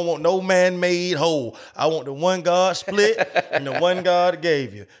don't want no man-made hole. I want the one God split and the one God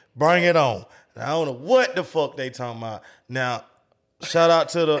gave you. Bring it on. Now, I don't know what the fuck they talking about. Now, shout out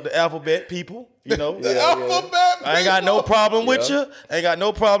to the alphabet people. You know, Alphabet. I ain't got no problem with you. Ain't got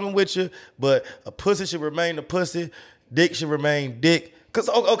no problem with you. But a pussy should remain a pussy. Dick should remain dick. Cause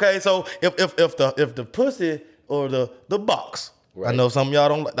okay, so if the pussy or the box. Right. I know some of y'all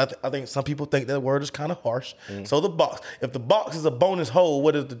don't. I think some people think that word is kind of harsh. So the box. If the box is a bonus hole,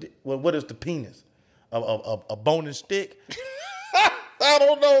 what is the penis? A bonus stick. I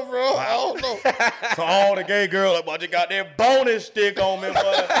don't know, bro. I don't know. So all the gay girls like, boy, you got that bonus stick on me, boy.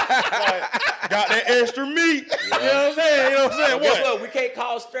 Like, got that extra meat. Yeah. You know what I'm saying? Well, guess what? We can't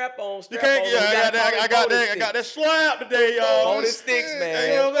call strap-on. You can't. Yeah, I got that slap today, y'all. Bonus sticks, man.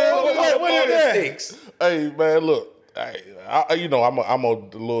 You know what I'm saying? What is that? Sticks. Hey, man, look. I'm a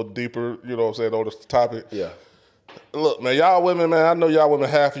little deeper. You know what I'm saying on this topic. Yeah. Look, man, y'all women, man, I know y'all women,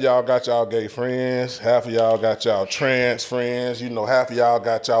 half of y'all got y'all gay friends, half of y'all got y'all trans friends, half of y'all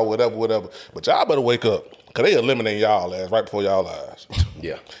got y'all whatever. But y'all better wake up, because they eliminating y'all ass right before y'all eyes.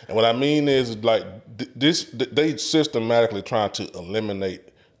 Yeah. And what I mean is, like, they systematically trying to eliminate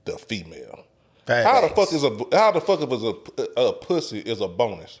the female. Facts. How the fuck is a pussy is a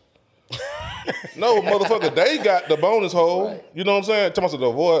bonus? No, motherfucker, they got the bonus hole. Right. You know what I'm saying? Talking about to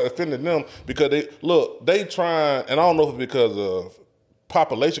avoid offending them because they trying, and I don't know if it's because of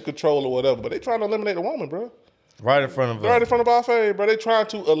population control or whatever, but they trying to eliminate a woman, bro. Right in front of us. Right in front of our face, bro. They trying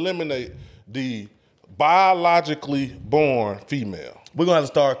to eliminate the biologically born female. We're gonna have to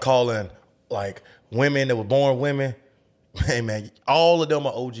start calling like women that were born women. Hey man, all of them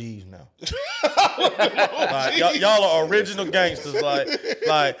are OGs now. Like, y'all are original gangsters, like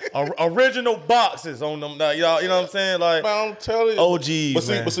original boxes on them. Like, y'all, you know what I'm saying? Like, Man, I'm telling you, OGs. But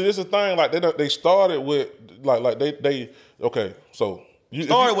see, this is the thing. Like they started with like they okay. So you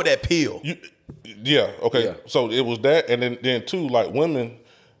started with that pill. Okay. Yeah. So it was that, and then too, like women.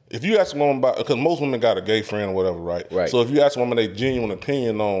 If you ask a woman about, because most women got a gay friend or whatever, right? Right. So if you ask a woman their genuine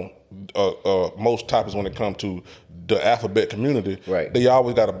opinion on most topics when it comes to the alphabet community, right, they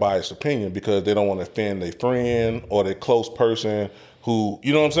always got a biased opinion because they don't want to offend their friend or their close person who,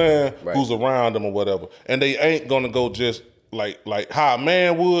 you know what I'm saying, right, who's around them or whatever. And they ain't gonna go just like how a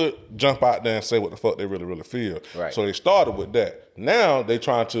man would jump out there and say what the fuck they really, really feel. Right. So they started with that. Now they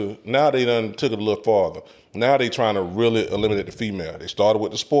done took it a little farther. Now they trying to really eliminate the female. They started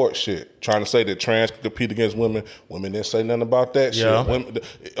with the sports shit, trying to say that trans can compete against women. Women didn't say nothing about that shit. Women,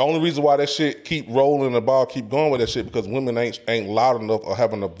 the only reason why that shit keep rolling, the ball keep going with that shit, because women ain't loud enough or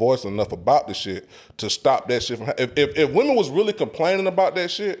having a voice enough about the shit to stop that shit from. If women was really complaining about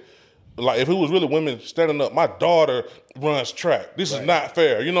that shit, like if it was really women standing up, my daughter runs track. This is not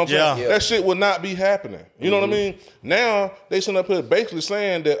fair. You know what I'm saying? That shit would not be happening. You know what I mean? Now they sitting up here basically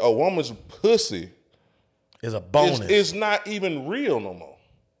saying that a woman's pussy is a bonus. It's not even real no more.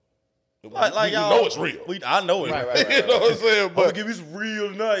 Like y'all know it's real. I know it. Right. You know what I'm saying? I'm gonna give you some real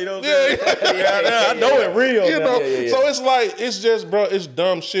nut. You know what I'm saying? I know it real. You know, so it's like it's just, bro, it's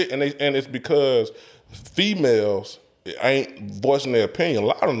dumb shit, and it's because females ain't voicing their opinion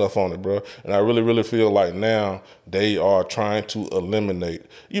loud enough on it, bro. And I really, really feel like now they are trying to eliminate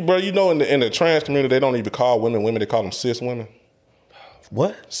you, bro. You know, in the trans community, they don't even call women women; they call them cis women.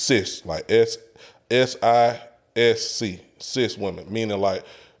 What? Cis, like SISC, cis women, meaning like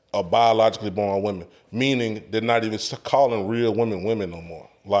a biologically born women, meaning they're not even calling real women women no more.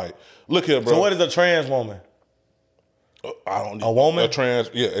 Like, look here, bro. So what is a trans woman? I don't. A woman? A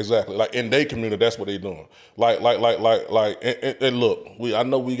trans, yeah, exactly. Like in their community, that's what they doing. Like, and look, I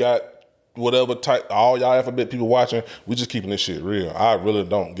know we got whatever type, all y'all alphabet people watching, we just keeping this shit real. I really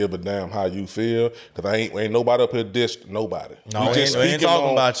don't give a damn how you feel, because ain't nobody up here dissed nobody. No, we ain't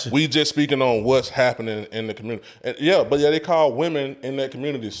talking about you. We just speaking on what's happening in the community. And they call women in that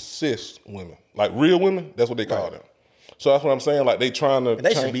community cis women. Like real women, that's what they call them. So that's what I'm saying. Like they trying to.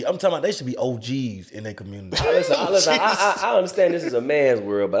 They should be. I'm talking about they should be OGs in their community. Listen, I understand this is a man's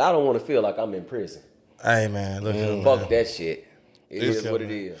world, but I don't want to feel like I'm in prison. Hey man, look here. Fuck that shit. It is what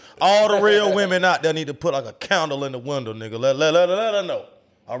it is. All the real women out there need to put like a candle in the window, nigga. Let her know.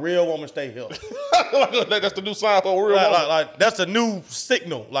 A real woman stay here. That's the new sign for a real woman. Like that's the new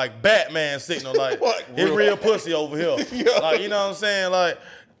signal, like Batman signal. Like it's real pussy over here. Like you know what I'm saying? Like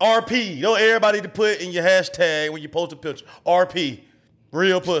RP. You know everybody to put in your hashtag when you post a picture. RP.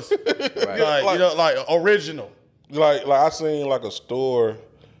 Real pussy. Right. Like you know, like original. Like I seen like a store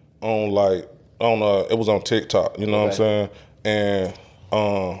on it was on TikTok. You know what I'm saying? And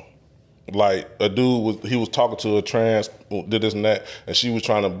like a dude was talking to a trans, did this and that, and the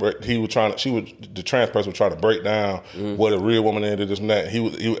trans person was trying to break down what a real woman is, did this and that. He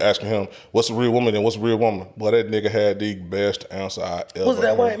was asking him, what's a real woman and what's a real woman? Boy, that nigga had the best answer I ever Was that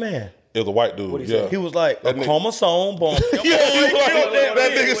heard. white man? It was a white dude. He He was like a chromosome bomb. That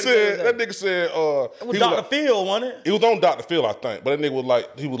nigga said. It was Dr. Phil, wasn't it? It was on Dr. Phil, I think. But that nigga was like,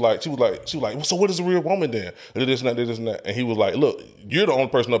 she was like, well, so what is a real woman then? And this and that. And he was like, look, you're the only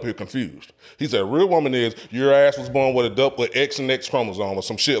person up here confused. He said, a real woman is your ass was born with a X and X chromosome or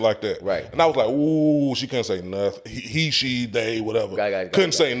some shit like that. Right. And I was like, ooh, she couldn't say nothing. He, she, they, whatever.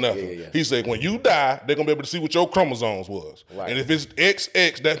 Couldn't say nothing. Yeah. He said, when you die, they're gonna be able to see what your chromosomes was. Right. And if it's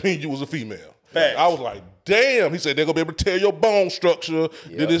XX, that means you was a female. Facts. I was like, damn. He said they're gonna be able to tell your bone structure,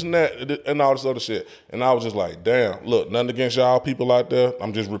 this and that, and all this other shit. And I was just like, damn. Look, nothing against y'all people out there.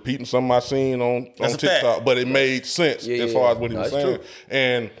 I'm just repeating something I seen on TikTok, but it made sense as far as what he was saying. True.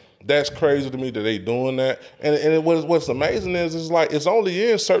 And that's crazy to me that they doing that. And what's amazing is like it's only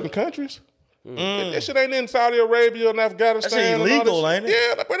in certain countries. That shit ain't in Saudi Arabia and Afghanistan. That shit illegal, ain't it?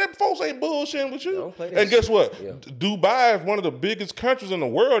 Yeah, but them folks ain't bullshitting with you. Don't play that and guess shit. what? Yeah. Dubai is one of the biggest countries in the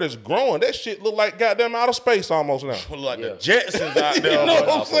world that's growing. That shit look like goddamn outer space almost now. Look like the Jetsons out there. You know what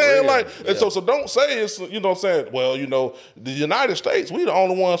I'm saying? Like, and Yeah. so don't say it's, you know what I'm saying? Well, you know, the United States, we the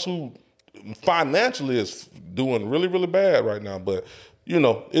only ones who financially is doing really, really bad right now. But you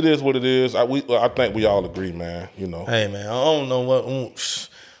know, it is what it is. I think we all agree, man. You know. Hey man, I don't know what.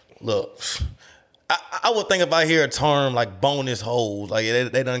 Look, I would think if I hear a term like bonus hoes, like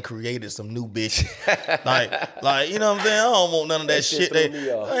they done created some new bitch. like you know what I'm saying? I don't want none of that shit. They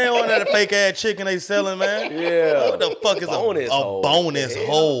ain't want that fake ass chicken they selling, man. Yeah. What the fuck is Bonus a hole. bonus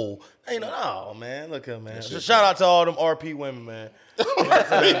hole? Ain't no, man. Look here, man. Shout out to all them RP women, man.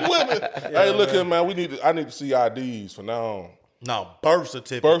 Women. Hey, look here, man. I need to see IDs from now on. No, birth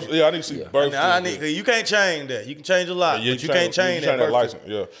certificate. I need to see birth certificate. You can't change that. You can change a lot, but you can't change that birth license.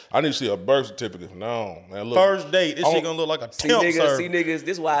 Yeah, I need to see a birth certificate from now on, man. Look, First date, this shit gonna look like a temp service. See niggas,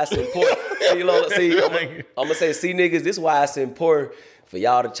 this why it's important. I'm gonna say, see niggas, this why it's important for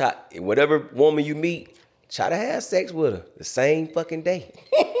y'all to try, whatever woman you meet, try to have sex with her the same fucking day.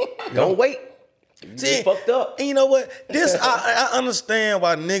 Don't wait. You get fucked up. And you know what? This I understand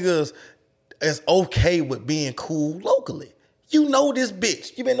why niggas is okay with being cool locally. You know this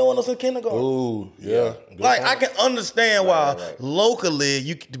bitch. You been knowing her since kindergarten. Ooh, yeah. Like, I can understand why right.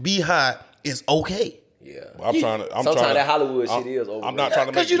 locally to be hot is okay. Yeah. I'm trying to. Sometimes that Hollywood shit is over. I'm not trying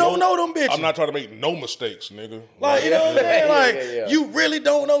to make. Because you don't know them bitches. I'm not trying to make no mistakes, nigga. Like, you know what I'm saying? Like, Yeah. you really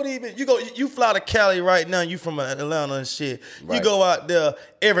don't know these bitches. You fly to Cali right now, you from Atlanta and shit. Right. You go out there,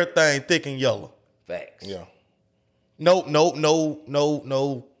 everything thick and yellow. Facts. Yeah. No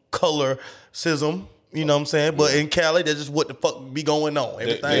colorism. You know what I'm saying? But in Cali, that's just what the fuck be going on.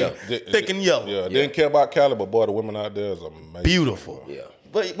 Everything thick and yellow. Yeah, didn't care about Cali, but boy, the women out there is amazing. Beautiful. Yeah.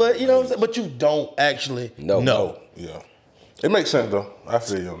 But you know what I'm saying? But you don't actually know. Yeah. It makes sense though. I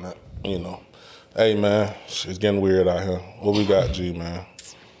feel you on that. You know. Hey man, it's getting weird out here. What we got, G, man?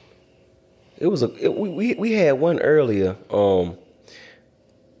 We had one earlier.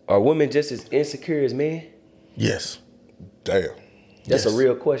 Are women just as insecure as men? Yes. Damn. That's a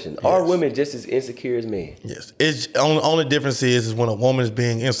real question. Are women just as insecure as men? Yes. It's only difference is when a woman is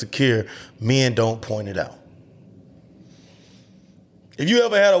being insecure, men don't point it out. If you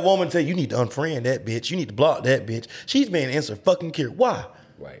ever had a woman tell you need to unfriend that bitch, you need to block that bitch, she's being insecure. Why?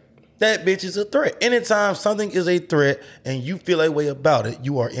 Right. That bitch is a threat. Anytime something is a threat and you feel a way about it,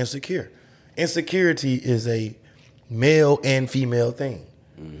 you are insecure. Insecurity is a male and female thing.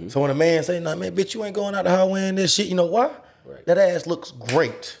 Mm-hmm. So when a man say, "Nah, man, bitch, you ain't going out the house wearing this shit," you know why? Right. That ass looks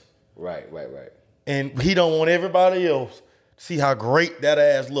great. Right. And he don't want everybody else to see how great that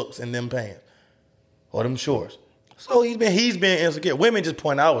ass looks in them pants or them shorts. So he's been insecure. Women just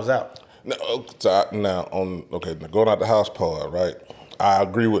point ours out. Now going out the house part, right? I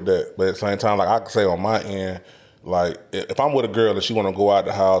agree with that, but at the same time, like I can say on my end, like if I'm with a girl and she want to go out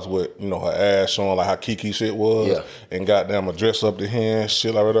the house with her ass showing like how Kiki shit was, and goddamn a dress up to him,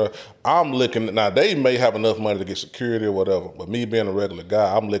 shit like that, I'm looking. Now they may have enough money to get security or whatever, but me being a regular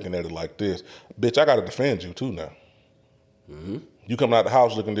guy, I'm looking at it like this, bitch. I got to defend you too now. Mm-hmm. You coming out the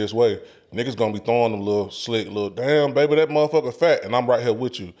house looking this way, niggas gonna be throwing them little slick, damn baby, that motherfucker fat, and I'm right here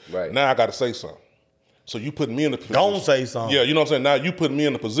with you. Right. Now I got to say something. So you putting me in the position. Don't say something. Yeah, you know what I'm saying? Now you putting me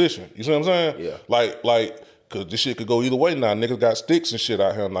in the position. You see what I'm saying? Yeah. Like, cause this shit could go either way now. Niggas got sticks and shit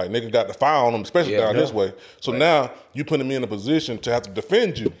out here. Like niggas got the fire on them, especially down this way. So now you putting me in a position to have to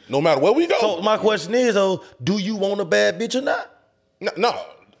defend you, no matter where we go. So my question is, do you want a bad bitch or not? No,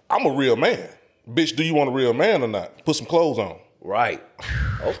 I'm a real man. Bitch, do you want a real man or not? Put some clothes on. Right.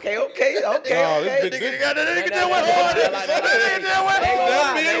 Okay. This nigga got that nigga deal with hard.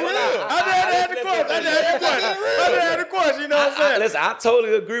 I had a question, you know what I'm saying? Listen, I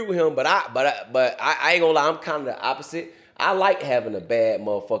totally agree with him, but I ain't gonna lie, I'm kind of the opposite. I like having a bad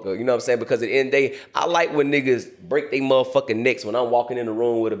motherfucker, you know what I'm saying? Because at the end of the day, I like when niggas break their motherfucking necks when I'm walking in the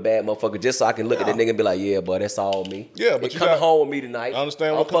room with a bad motherfucker, just so I can look at that nigga and be like, yeah, boy, that's all me. Yeah, but you you coming got- home with me tonight. I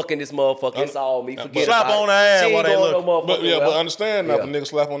understand I'm what- fucking this motherfucker. It's all me. Forget Slap about on it. the ass She ain't while they going look. no motherfucking But well. understand now, if a nigga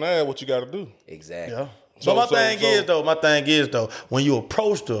slap on the ass, what you got to do? Exactly. Yeah. So- But my so- thing so- is though, when you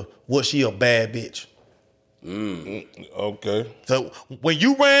approached her, was she a bad bitch? Okay. So when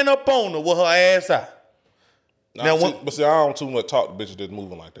you ran up on her with her ass out, Now, but see, I don't too much talk to bitches that's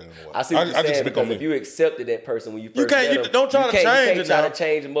moving like that anyway. I see what you're saying, speak because on me. if you accepted that person when you You first can't- met you them, don't try to change you it can't try now. to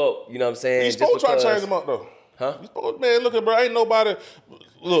change them up. You know what I'm saying? You Just supposed to try to because- change them up though. Huh? You supposed, man, look at bro, ain't nobody.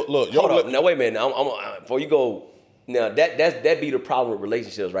 Look. Hold up. Now wait a minute. Before you go, now that be the problem with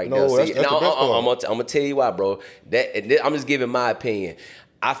relationships right No, now. that's the best part. I'm gonna tell you why, bro. I'm just giving my opinion.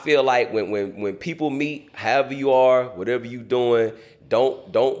 I feel like when people meet, however you are, whatever you doing,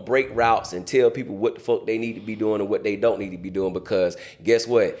 don't break routes and tell people what the fuck they need to be doing and what they don't need to be doing, because guess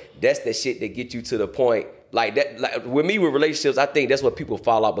what? That's the shit that get you to the point. Like that, like with me with relationships, I think that's what people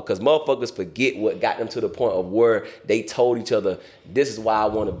fall out, because motherfuckers forget what got them to the point of where they told each other, this is why I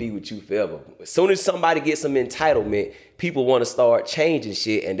want to be with you forever. As soon as somebody gets some entitlement, people want to start changing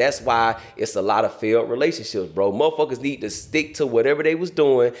shit, and that's why it's a lot of failed relationships, bro. Motherfuckers need to stick to whatever they was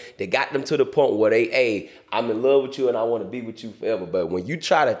doing that got them to the point where they, hey, I'm in love with you and I want to be with you forever. But when you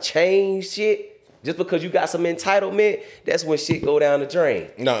try to change shit, just because you got some entitlement, that's when shit go down the drain.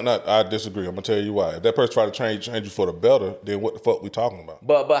 No, I disagree. I'm gonna tell you why. If that person try to change you for the better, then what the fuck we talking about?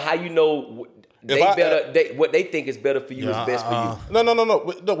 But how you know what they think is better for you is best for you?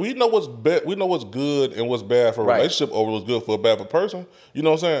 No. We know what's we know what's good and what's bad for a relationship, or what's good for a bad for a person. You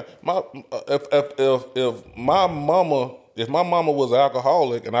know what I'm saying? If my mama was an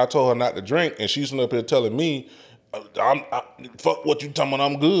alcoholic and I told her not to drink, and she's up here telling me, fuck what you talking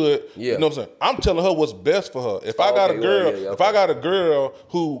about, I'm good. Yeah. You know what I'm saying? I'm telling her what's best for her. If I got a girl, if I got a girl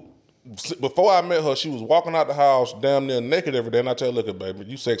who, before I met her, she was walking out the house damn near naked every day, and I tell her, look, baby,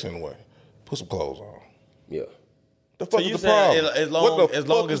 you sexy anyway. Put some clothes on. Yeah. The fuck So you is the problem? saying as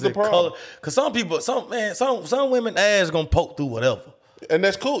long as the the color? problem? Because some people, some women ass gonna poke through whatever. And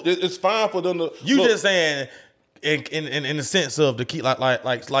that's cool. It's fine for them to. You look, just saying in the sense of the keep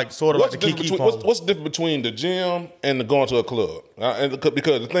like sort of like what's the the difference keep between, on. what's the difference between the gym and the going to a club?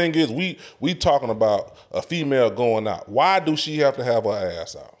 Because the thing is, we talking about a female going out. Why do she have to have her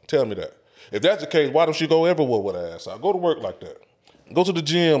ass out? Tell me that. If that's the case, why don't she go everywhere with her ass out? Go to work like that. Go to the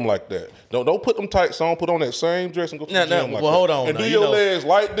gym like that. Don't put them tights on. Put on that same dress and go to the gym like that. Hold on. And do your legs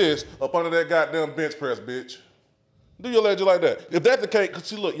like this up under that goddamn bench press, bitch. Do your legs like that. If that's the case, because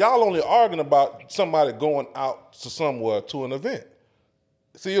see, look, y'all only arguing about somebody going out to somewhere to an event.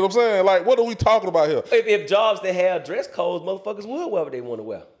 See what I'm saying? Like, what are we talking about here? If jobs that have dress codes, motherfuckers would wear whatever they want to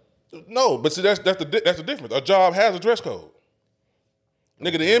wear. No, but see, that's the difference. A job has a dress code.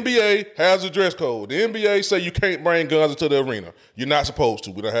 Nigga, the NBA has a dress code. The NBA say you can't bring guns into the arena. You're not supposed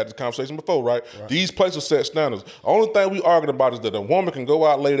to. We done had this conversation before, right? These places set standards. Only thing we arguing about is that a woman can go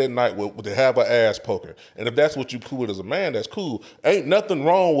out late at night to have her ass poking. And if that's what you cool with as a man, that's cool. Ain't nothing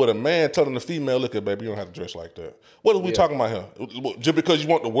wrong with a man telling the female, look at baby, you don't have to dress like that. What are we talking about here? Just because you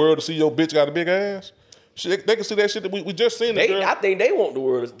want the world to see your bitch got a big ass? Shit, they can see that shit that we just seen. I think they want the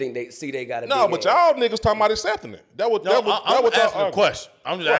world to think they got a No, big but ass. y'all niggas talking about accepting it. That was asking a question.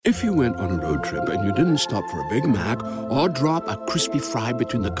 I'm just If you went on a road trip and you didn't stop for a Big Mac or drop a crispy fry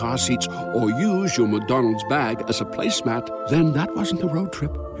between the car seats or use your McDonald's bag as a placemat, then that wasn't a road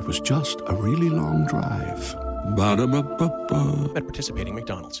trip. It was just a really long drive. Ba-da-ba-ba-ba. At participating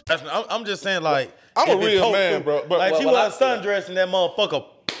McDonald's. I'm just saying, like, I'm a if it real poked man, through- bro. Like, Well, she well, was sundressed in that motherfucker,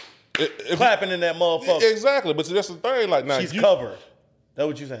 clapping in that motherfucker. Exactly, but see, that's the thing. Like, now She's covered. That's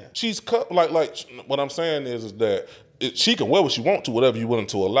what you saying? She's cut. Like what I'm saying is that she can wear what she want to, whatever you're willing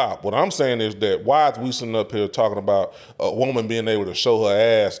to allow. What I'm saying is that why is we sitting up here talking about a woman being able to show her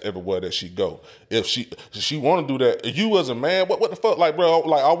ass everywhere that she go? If she want to do that, if you as a man, what the fuck, like, bro,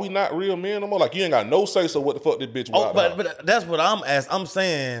 like, are we not real men no more? Like, you ain't got no say so what the fuck this bitch? But that's what I'm asking. I'm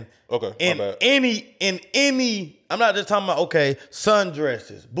saying, okay, in any, I'm not just talking about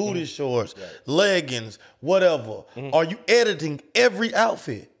sundresses, booty shorts, leggings, whatever. Are you editing every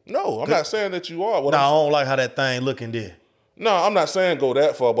outfit? No, I'm not saying that you are. I don't like how that thing looking there. No, I'm not saying go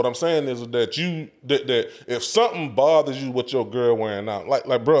that far. What I'm saying is that that if something bothers you with your girl wearing out,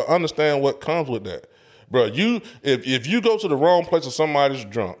 like bro, understand what comes with that. Bro, if you go to the wrong place and somebody's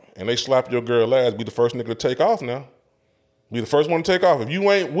drunk and they slap your girl ass, be the first nigga to take off now. Be the first one to take off. If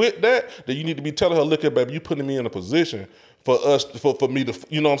you ain't with that, then you need to be telling her, look at baby, you putting me in a position for us, for me to,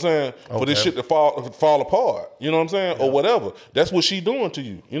 you know what I'm saying? For this shit to fall apart. You know what I'm saying? Yeah. Or whatever. That's what she doing to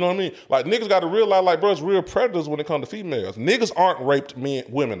you. You know what I mean? Like, niggas got to realize, like, bro, it's real predators when it comes to females. Niggas aren't raped,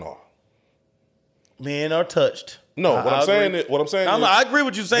 women are. Men are touched. No, what I'm saying is, I agree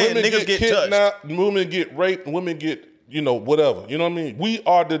with you saying niggas get touched. Women get raped, women get, whatever. You know what I mean? We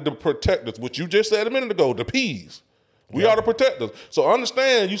are the protectors, which you just said a minute ago, the P's. We are the protectors. So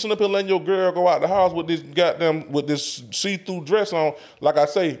understand, you sitting up here letting your girl go out the house with this see-through dress on. Like I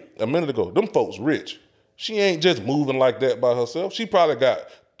say a minute ago, them folks rich. She ain't just moving like that by herself. She probably got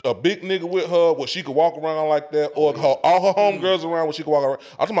a big nigga with her where she could walk around like that, or all her homegirls around where she could walk around.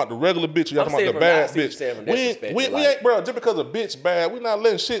 I'm talking about the regular bitch. Y'all talking about the bad bitch. We ain't, bro, just because a bitch bad, we not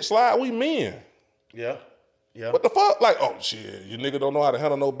letting shit slide. We men. Yeah. Yeah. What the fuck? Like, oh shit, you nigga don't know how to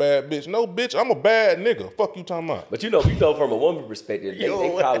handle no bad bitch. No, bitch, I'm a bad nigga. Fuck you talking about. But from a woman perspective, they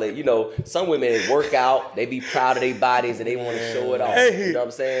probably, some women work out, they be proud of their bodies and they want to show it off. You know what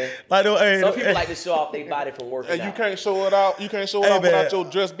I'm saying? Some people like to show off their body from working out. And you can't show it out. You can't show it out without your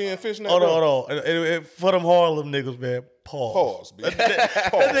dress being fishnet. Hold on. And for them Harlem niggas, man. Pause, bitch.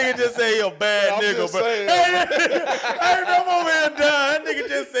 That nigga just say he a bad nigga, bro. Hey, come over here, done. That nigga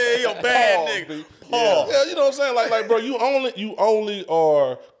just say he a bad nigga. Pause. Yeah, you know what I'm saying? Like, bro, you only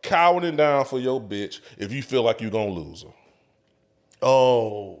are cowering down for your bitch if you feel like you're gonna lose her.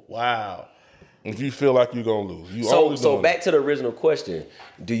 Oh, wow. If you feel like you're gonna lose. So back to the original question.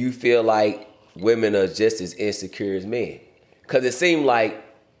 Do you feel like women are just as insecure as men? Because it seemed like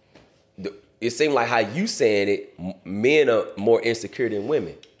how you saying it, men are more insecure than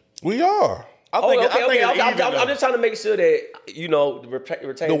women. We are. I'm just trying to make sure that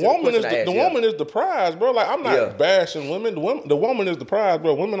retain the woman is the prize, bro. Like, I'm not bashing women. The woman is the prize,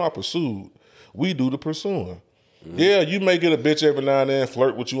 bro. Women are pursued. We do the pursuing. Mm-hmm. Yeah, you may get a bitch every now and then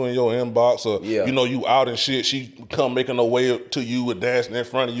flirt with you in your inbox, or you out and shit. She come making her way up to you, or dancing in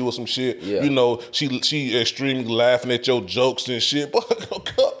front of you or some shit. Yeah. She extremely laughing at your jokes and shit. But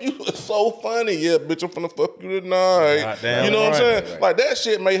cup, you so funny. Yeah, bitch, I'm finna fuck you tonight. Goddamn You know what I'm right. saying? Like that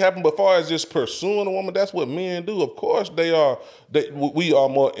shit may happen, but far as just pursuing a woman, that's what men do. Of course we are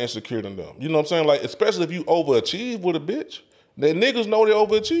more insecure than them. You know what I'm saying? Like, especially if you overachieve with a bitch. Then niggas know they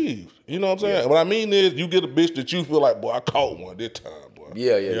overachieve. You know what I'm saying? What I mean is you get a bitch that you feel like, boy, I caught one this time, boy.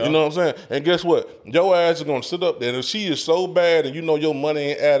 Yeah. You know what I'm saying? And guess what? Your ass is gonna sit up there, and if she is so bad, and you know your money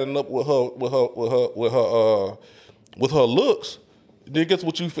ain't adding up with her looks, then guess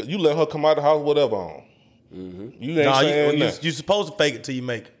what you feel? You let her come out of the house, whatever on. You ain't saying that. You supposed to fake it till you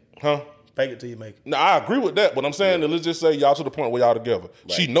make it. Huh? Fake it till you make it. No, I agree with that, but I'm saying that let's just say y'all to the point where y'all together.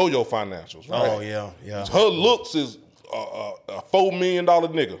 Right. She know your financials, right? Oh yeah. Her looks is a $4 million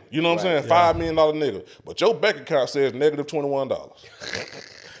nigga. You know what I'm saying? $5 million nigga. But your bank account says negative $21.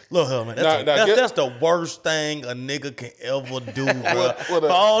 Look here, man. That's the worst thing a nigga can ever do, bro. For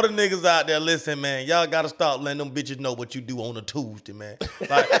all the niggas out there, listen, man, y'all gotta stop letting them bitches know what you do on a Tuesday, man.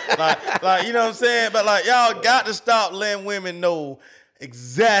 Like, you know what I'm saying? But like, y'all got to stop letting women know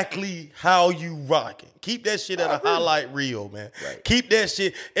exactly how you rocking. Keep that shit at a highlight reel, man. Right. Keep that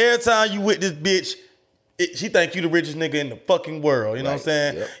shit. Every time you with this bitch, she think you the richest nigga in the fucking world. You know what I'm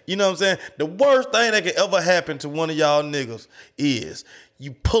saying? Yep. You know what I'm saying? The worst thing that could ever happen to one of y'all niggas is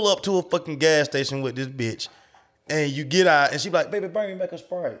you pull up to a fucking gas station with this bitch and you get out and she be like, baby, bring me back a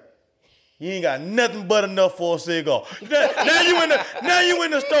Sprite. You ain't got nothing but enough for a cigar. Now you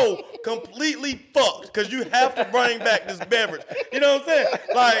in the store completely fucked because you have to bring back this beverage. You know what I'm saying?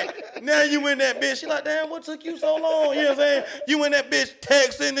 Like, now you in that bitch. She like, damn, what took you so long? You know what I'm saying? You in that bitch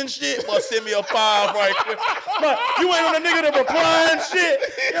texting and shit. Boy, send me a 5 right quick. But you ain't on the nigga to reply and shit.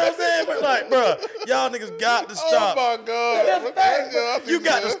 You know what I'm saying? But like, bro, y'all niggas got to stop. Oh my God. You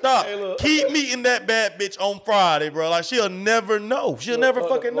got to stop. Keep meeting that bad bitch on Friday, bro. Like, she'll never know. She'll never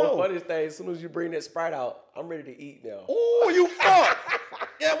fucking know. The funniest thing, as soon as you bring that Sprite out, I'm ready to eat now. Ooh, you fuck.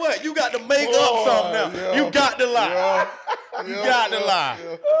 Yeah, what? You got to make up something now. Yeah. You got to lie. You got to lie.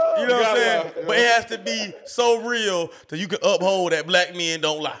 You know what I'm saying? But it has to be so real that you can uphold that black men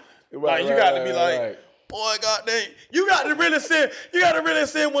don't lie. Like, you got to be like, boy, goddamn, you got to really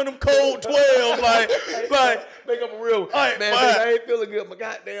send one of them cold 12, like make up a real man. I ain't feeling good. My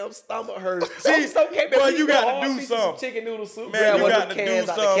goddamn stomach hurts. See, boy, you got to do something. Chicken noodle soup. Man, you got to do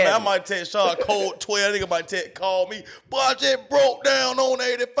something. I might text Shaw cold 12. Nigga might call me. Boy, I just broke down on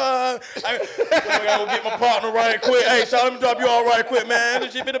 85. I gotta go get my partner right quick. Hey, Shaw, let me drop you all right quick, man.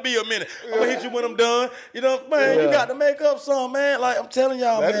 This shit finna be a minute. I'm gonna hit you when I'm done. You know, man, you got to make up something, man. Like, I'm telling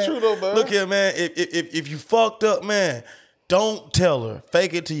y'all, man. That's true though, man. Look here, man. If you fucked up, man, don't tell her.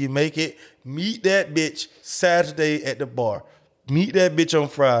 Fake it till you make it. Meet that bitch Saturday at the bar. Meet that bitch on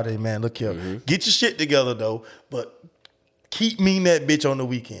Friday, man. Look here. Mm-hmm. Get your shit together, though, but keep meeting that bitch on the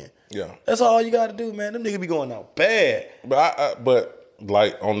weekend. Yeah. That's all you got to do, man. Them niggas be going out bad. But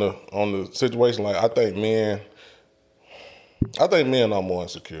like on the situation, like I think men are more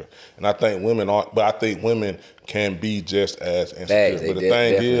insecure, and I think women aren't. But I think women can be just as insecure. But the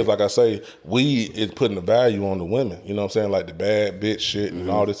thing is, like I say, we is putting the value on the women. You know what I'm saying? Like the bad bitch shit and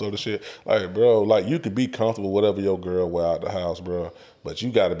all this other shit. Like, bro, like you could be comfortable whatever your girl wear out the house, bro. But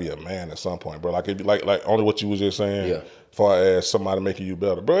you got to be a man at some point, bro. Like if like only what you was just saying. Yeah. As far as somebody making you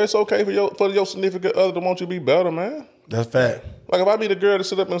better, bro, it's okay for your significant other to want you to be better, man. That's fact. Like if I be the girl to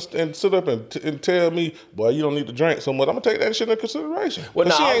sit up and tell me, boy, you don't need to drink so much, I'm gonna take that shit into consideration. Well,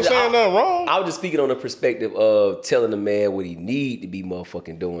 she ain't saying nothing wrong. I was just speaking on the perspective of telling the man what he need to be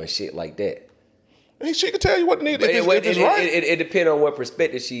motherfucking doing shit like that. She can tell you what need. It depends on what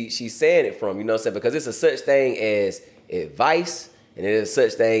perspective she's saying it from. You know what I'm saying? Because it's a such thing as advice, and there's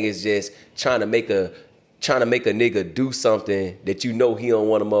such thing as just trying to make a nigga do something that you know he don't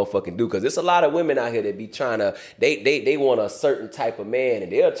want to motherfucking do. Because there's a lot of women out here that be trying to, they want a certain type of man,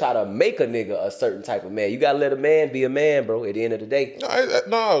 and they'll try to make a nigga a certain type of man. You got to let a man be a man, bro, at the end of the day.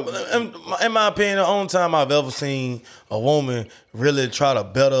 No. In my opinion, the only time I've ever seen a woman really try to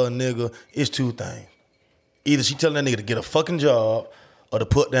better a nigga is two things. Either she telling that nigga to get a fucking job or to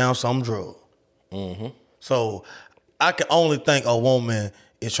put down some drug. Mm-hmm. So I can only think a woman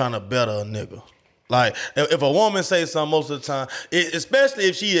is trying to better a nigga. Like, if a woman says something most of the time, especially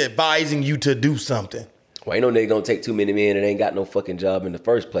if she advising you to do something. Well, ain't no nigga gonna take too many men that ain't got no fucking job in the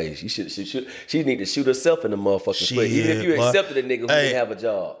first place. She need to shoot herself in the motherfucking foot. Even if you accepted a nigga who didn't have a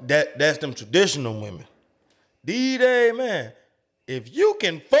job. That's them traditional women. These days, man, if you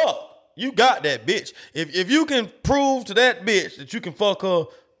can fuck, you got that bitch. If you can prove to that bitch that you can fuck her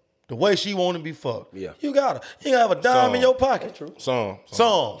the way she want to be fucked, yeah, you got her. You have a dime in your pocket. That's true. Some.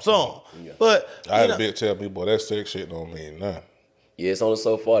 Yeah. But I had a bitch tell me, boy, that sex shit don't mean nothing. Yeah, it's only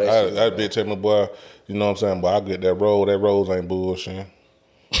so far. That bitch tell me, boy, you know what I'm saying? Boy, I get that rose. That rose ain't bullshit.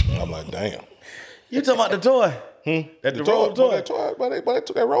 I'm like, damn. You talking about the toy? That the roll toy. But they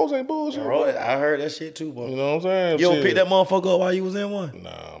took that Rose ain't bullshit. I heard that shit too, boy. You know what I'm saying? You don't Shit. pick that motherfucker up while you was in one?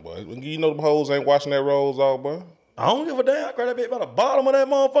 Nah, boy. You know them hoes ain't washing that Rose off, boy. I don't give a damn. I grab that bitch by the bottom of that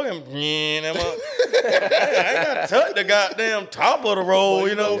motherfucker and that motherfucker. I ain't got to touch the goddamn top of the roll,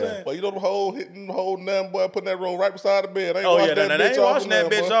 you know what I'm saying? But you know them hoes hitting holding them, boy, putting that roll right beside the bed. Ain't Oh, wash yeah, that they bitch ain't off washing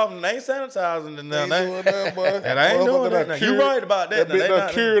that bitch boy. off and they ain't sanitizing it now. Ain't doing that, boy. And I ain't doing that now. You right about that. That bitch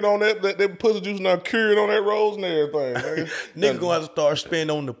done cured on that pussy juice now cured on that Rose and everything. Nigga gonna have to start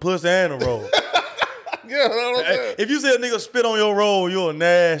spitting on the pussy and the roll. Yeah, I know If you see a nigga spit on your roll, you're a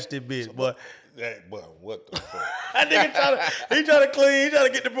nasty bitch, but that. Boy, what the fuck? that nigga try to clean, he try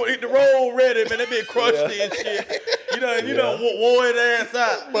to get the roll ready, man. That bitch crusty and shit. You know, wore his ass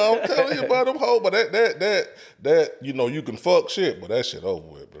out. But I'm telling you about them hoes, but that you know, you can fuck shit, but that shit over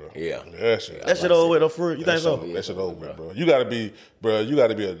with, bro. Yeah. That shit. That shit over with, though, for real. You think so? That shit over with, bro. You gotta be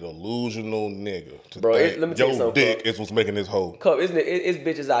a delusional nigga to Bro, think let me tell you your something, dick bro. is what's making this hoe. Cup, isn't it? It's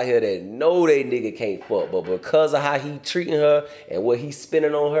bitches out here that know they nigga can't fuck, but because of how he treating her and what he's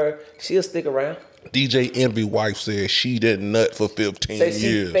spending on her, she'll stick around. DJ Envy wife said she didn't nut for 15 Say she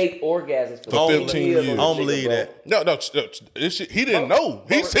years. fake orgasms For 15 years. I don't believe that. No, he didn't know.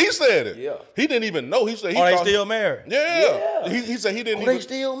 He said it. Yeah. He didn't even know. He said he Are they thought, still married? Yeah. He said he didn't. They even,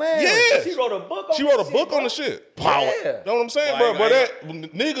 still married? Yeah. She wrote a book on She wrote a this book shit, on the shit. Yeah. You know what I'm saying, Well, bro? I But ain't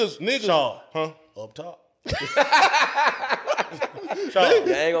that niggas, Shaw. huh? Up top. I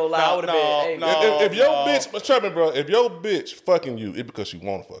ain't gonna lie, I would've been. If your bitch, but trust me, bro, if your bitch fucking you, it's because she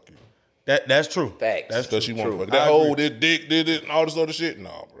wanna fuck you. That's true. Facts. That's Because she wanna True. fuck you. That whole this dick did it and all this other shit.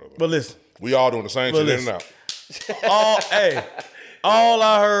 Nah, bro. But listen, We all doing the same shit in and out. all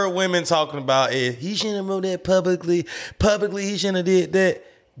I heard women talking about is he shouldn't have wrote that publicly. Publicly, he shouldn't have did that.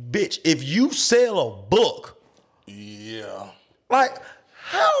 Bitch, if you sell a book, Yeah. like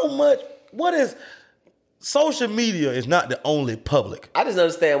how much? What is social media? Is not the only public. I just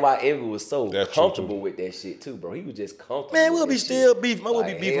understand why Envy was so That's true, comfortable too. with that shit too, bro. He was just comfortable. Man, we'll with be that still shit. beefing. We'll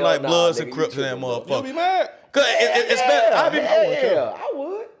be beefing hell like nah, Bloods nigga, and you Crips in that tripping, bro. You motherfucker. be mad? Cause I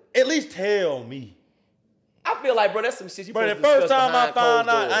would. at least tell me. I feel like, bro, that's some shit you. But the supposed to first discuss time I behind found closed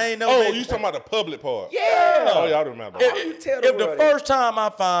out, doors. I ain't know. Oh, that- you talking about the public part? Yeah. Oh, y'all remember. How you tell the If the world first time I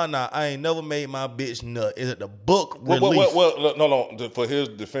find out I ain't never made my bitch nut, is it the book release? Well, no. For his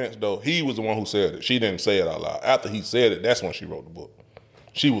defense, though, he was the one who said it. She didn't say it out loud. After he said it, that's when she wrote the book.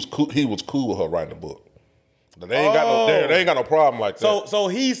 He was cool with her writing the book. They ain't got no problem like that. So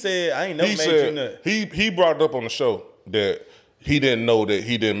he said I ain't never he made said you nut. he brought it up on the show that he didn't know that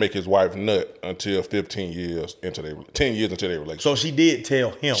he didn't make his wife nut until 10 years into their relationship. So she did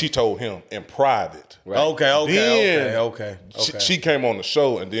tell him. She told him in private. Okay. She came on the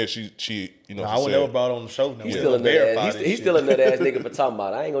show and then she I I would never brought on the show. No, He's still a nut ass. He's still a nut ass nigga for talking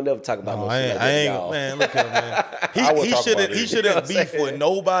about it. I ain't gonna never talk about no shit like that, I ain't. y'all. Man, look at him, man. I would He talk shouldn't. about He it. shouldn't You know what I'm beef with saying?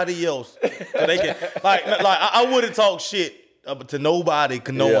 nobody else. So they can like I wouldn't talk shit to nobody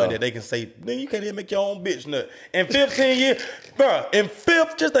knowing Yeah. that they can say, "Man, you can't even make your own bitch nut." In 15 years, bro.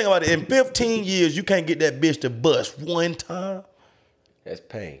 Just think about it. In 15 years, you can't get that bitch to bust one time, That's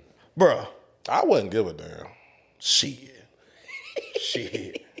pain. bro. I wouldn't give a damn.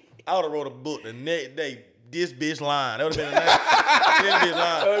 Shit. I would have wrote a book the next day. This bitch lying. That would have been the name. This bitch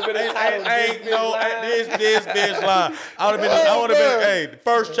lying. That would've been the title, This bitch lying. I would have been. Hey, the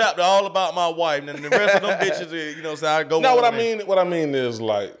first chapter all about my wife, and then the rest of them bitches, you know, so I go. No, on what I there. mean. What I mean is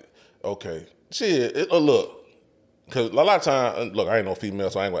like, okay, shit. Look, because a lot of time, look, I ain't no female,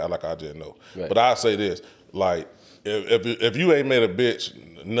 so I ain't gonna act like I just know. Right. But I say this, like, if you ain't made a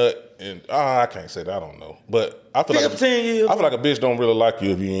bitch nut, and I can't say that, I don't know. But I feel 15 years. I feel like a bitch don't really like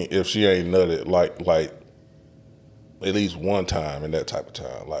you if she ain't nutted like at least one time in that type of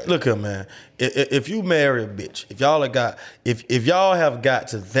time. Like, Look here, man. If you marry a bitch, if y'all have got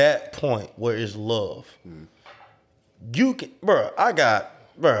to that point where it's love, you can, I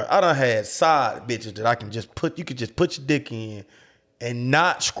done had side bitches that I can just put. You could just put your dick in and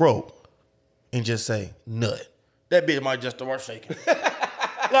not scrope and just say nut. That bitch might just start shaking.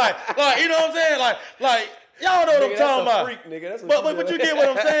 like you know what I'm saying? Like. Y'all know what I'm Nigga, talking that's a about. freak, nigga. That's what But you get what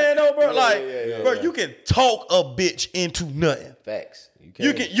I'm saying, though, bro. Yeah. You can talk a bitch into nothing. Facts.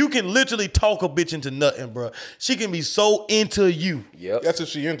 You can literally talk a bitch into nothing, bro. She can be so into you. Yep. that's if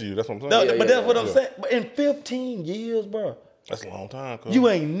she into you. That's what I'm saying. No, but that's what I'm Yeah. saying. But in 15 years, bro, That's a long time. Cuz. you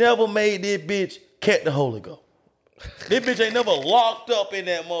ain't never made this bitch catch the Holy Ghost. This bitch ain't never locked up in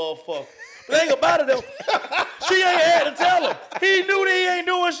that motherfucker. The thing about it though, she ain't had to tell him. He knew that he ain't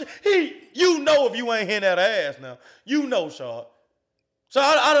doing shit. You know if you ain't hitting that ass now. You know, Shaw. So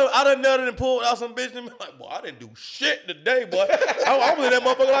I done nutted and pulled out some bitch and be like, boy, I didn't do shit today, boy. I was in that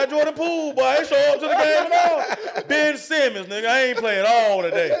motherfucker like Jordan Poole, boy. I ain't show up to the game at all. Ben Simmons, nigga, I ain't playing all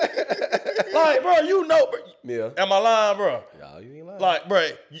today. Like, bro, you know, bro. Yeah. Am I lying, bro? Nah, you ain't lying. Like, bro,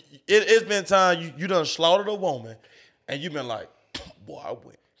 it's been time you done slaughtered a woman, and you been like, boy, I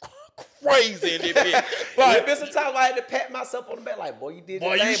went crazy in this bitch. Like, Like, been some times I had to pat myself on the back, like, boy, you did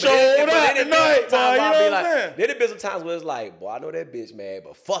your boy, thing. you But showed then out it been tonight, some times boy, where you I be know what I'm saying? like, then it been some times where it's like, boy, I know that bitch mad,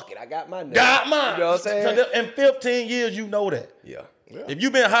 but fuck it, I got my name. got mine. You know what I'm saying? In 15 years, you know that. Yeah. If you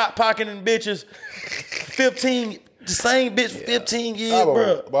been hot pocketing bitches 15, the same bitch for 15 years, I bro.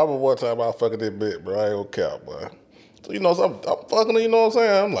 remember one time I was fucking this bitch, bro. I ain't gonna cap, boy. So, you know, so I'm fucking her, you know what I'm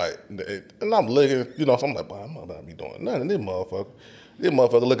saying? I'm like, and I'm looking, you know, so I'm like, boy, I'm not gonna be doing nothing. This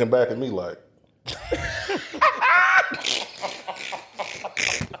motherfucker looking back at me like,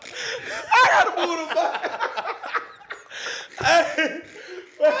 I gotta move the back.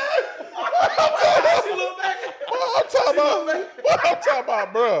 She look back. what I'm talking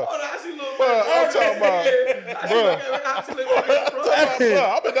about, bro. Hold on, she look Bro, back. I'm talking about, bro. She look back, bro.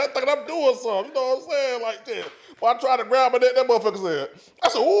 I've been thinking I'm doing something, you know what I'm saying? Like this. But I tried to grab her neck, that motherfucker said, I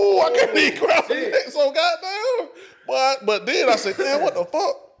said, ooh, I can't even grab her neck, so goddamn. But then I said, damn, what the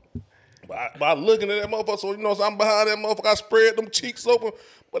fuck? By looking at that motherfucker, so you know, so I'm behind that motherfucker, I spread them cheeks open,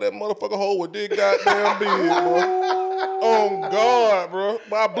 but that motherfucker hole with this goddamn big, bro. Oh God, bro.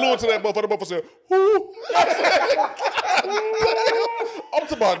 But I blew into that motherfucker, the motherfucker said, whoo. I'm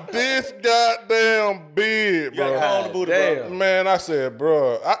talking about this goddamn big, bro. Damn. Man, I said,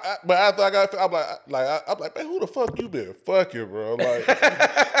 bro. But after I got, I'm like, man, who the fuck you been fucking, bro? Like, I'm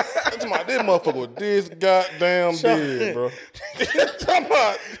talking about this motherfucker with this goddamn big, bro. Talking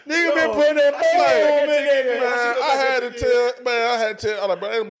about, Nigga been putting that phone in there. man, I had to tell, I'm like,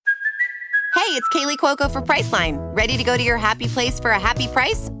 bro, Hey, it's Kaylee Cuoco for Priceline. Ready to go to your happy place for a happy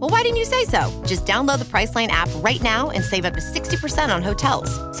price? Well, why didn't you say so? Just download the Priceline app right now and save up to 60% on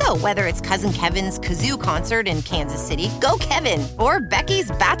hotels. So whether it's Cousin Kevin's Kazoo Concert in Kansas City, go Kevin, or Becky's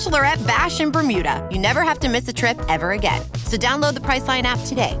Bachelorette Bash in Bermuda, you never have to miss a trip ever again. So download the Priceline app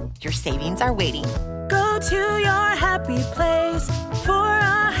today. Your savings are waiting. Go to your happy place for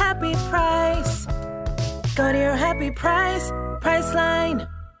a happy price. Go to your happy price, Priceline.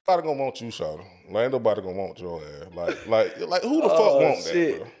 nobody gonna want you, Shawty. Like, ain't nobody gonna want your ass. Like who the fuck want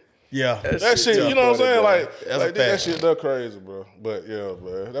that, bro? Yeah. That shit, you know what I'm saying? Like That's that fact. shit, that crazy, bro. But yeah,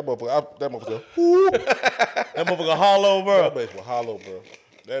 bro. That motherfucker, That motherfucker hollow, bro. that bitch was hollow, bro.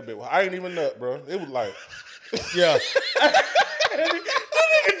 That bitch, I ain't even nut, bro. It was like, Yeah. That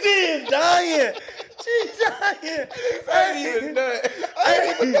nigga G is dying. She's dying. I ain't even nut.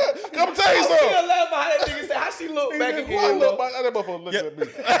 come tell you I something. still laugh behind that nigga say, how she look back Why again, look, bro? that motherfucker looking at me.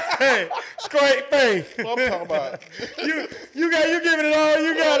 Hey, straight face. What I'm talking about. You giving it all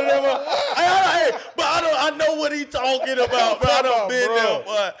you got it, hey, but I know what he talking about, bro. I done been bro. there,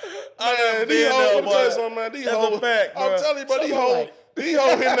 boy. I done Man, been these hoes, there, let me tell you boy. something, man. These That's hoes, a fact, bro. I'm telling you, bro, these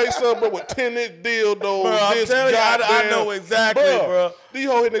hoes hitting they son, bro, with 10-inch dildo. Bro, I'm telling you, I know exactly, bro. These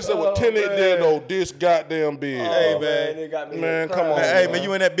hoes hitting they son with 10-inch dildo, this goddamn big. Hey, Oh, man. they got me Man, crying. come on. Hey, man,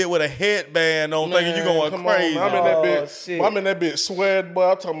 you in that bit with a headband on, thinking you going come crazy. On, I'm in that Oh, bitch. shit. I'm in that bitch sweat, boy.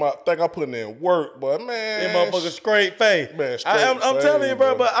 I'm talking about, think I'm putting in work, boy. Man. That motherfucker straight face. Man, straight I'm telling you, face,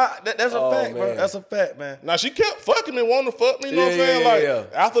 bro, bro. but that's a fact, bro. man. That's a fact, man. Now, she kept fucking me, wanting to fuck me, you know what I'm Yeah, saying? yeah, Like, yeah.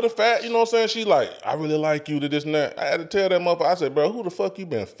 after the fact, you know what I'm saying? She like, I really like you to this and that. I had to tell that motherfucker, I said, bro, who the fuck you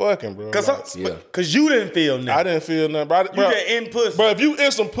been fucking, bro? Like, Cause you didn't feel nothing. I didn't feel nothing, bro. You get in pussy. Bro, if you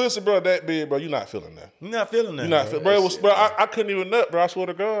in some pussy, bro, that big, bro, you not feeling that. You're not feeling that. You not feeling, bro. It was, bro. I couldn't even nut, bro. I swear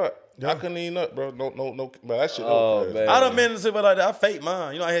to God, I couldn't even nut, bro. No, bro. That shit. Oh, crazy. man. I done been in something like that. I faked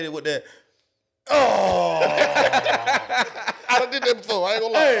mine. You know, I had it with that. I done did that before. I ain't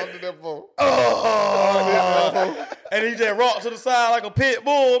gonna lie, I done did that before. And he just rocked to the side like a pit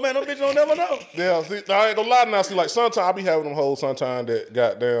bull. Man, them bitches don't never know. Yeah, see, I ain't gonna lie now. See, like sometimes I be having them hoes sometimes that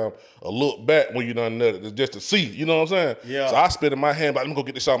goddamn a look back when you done nutted just to see. You know what I'm saying? Yeah. So I spit in my hand, but let me go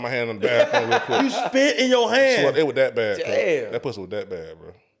get this out of my hand in the bathroom real quick. You spit in your hand. So it was that bad. cuz. Damn. That pussy was that bad,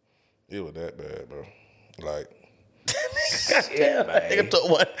 bro. It was that bad, bro. Like Nigga took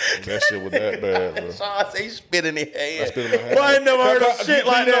one. that shit was that bad, bro. I say spit in his hand. Spit in my hand. Boy, I ain't never heard of shit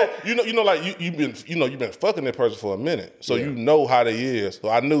like that. You know, like you've been fucking that person for a minute, so you know how they is. So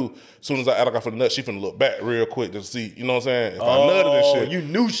I knew as soon as I got for the nut, she finna look back real quick to see. You know what I'm saying? If I nutted and shit, You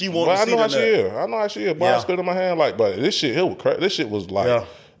knew she but wanted I to see know the how she nut. is. I know how she is. But I Yeah. spit in my hand like, but this shit here was crazy. This shit was like, Yeah.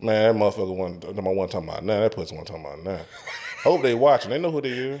 man, that motherfucker one time about now. That pussy one time about now. Hope they watching. They know who they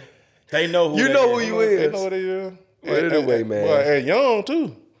is. They know who You they know is. who you is. They know who they is. Well, anyway, man. Boy, and young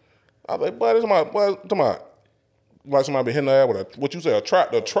too. I was like, boy, this my boy. Come on. like somebody be hitting the ass with a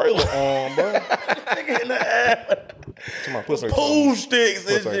tractor trailer on, bro. Nigga in the ass. Somebody pussy ain't Pool talking. sticks and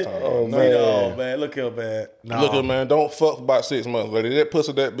Pussy ain't shit. talking. Oh, man. Look here, man. Nah. Look at man, don't fuck for about 6 months. Like that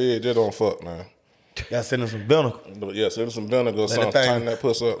pussy that big, just don't fuck, man. Gotta send him some vinegar. But yeah, send some vinegar or something, it thing- tighten that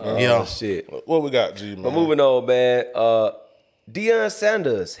pussy up, man. Yeah. Shit. What we got, G, man? But moving on, man. Deion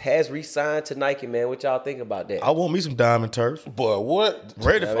Sanders has re-signed to Nike, man. What y'all think about that? I want me some diamond turfs. Boy, what? I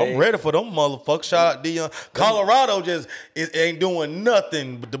mean- I'm ready for them motherfuckers. Shout out Deion. Colorado just ain't doing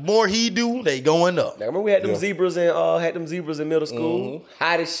nothing, but the more he do, they going up. Now, remember we had them zebras in middle school.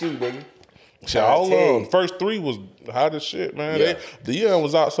 Hot as shoe, nigga. Shit, all first 3 was hot as shit, man. Yeah. Deion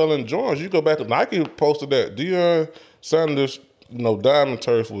was out selling joints. You go back to Nike posted that Deion Sanders, diamond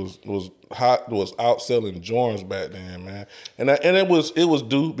turf was hot, was out selling joints back then, man. And it was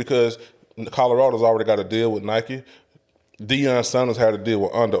due because Colorado's already got a deal with Nike. Deion Sanders had a deal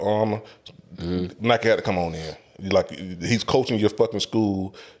with Under Armour. Nike had to come on in. He's coaching your fucking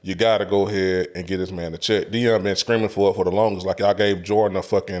school. You got to go ahead and get this man a check. Deion been screaming for it for the longest. Like y'all gave Jordan a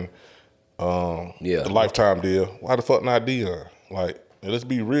fucking the lifetime deal. Why the fuck not Deion? Like, let's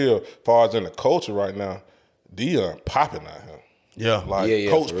be real. As far as in the culture right now, Deion popping out here. Yeah. Like Yeah,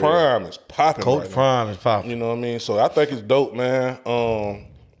 Coach Prime is popping. Coach right Prime now. is popping. You know what I mean? So I think it's dope, man.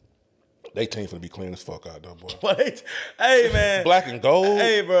 They team finna be clean as fuck out there, boy. Wait. Hey, man. Black and gold.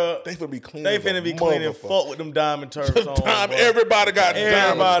 Hey, bro. They finna be clean. They as a finna be clean and motherfucker. fuck with them diamond turfs on, bro. Everybody got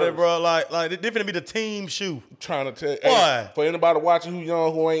Everybody, diamonds. bro. Like they finna be the team shoe. Trying to tell Boy. hey, for anybody watching who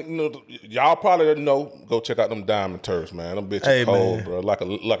young who ain't y'all probably know, go check out them diamond turfs, man. Them bitches Hey, cold, man. bro. Like a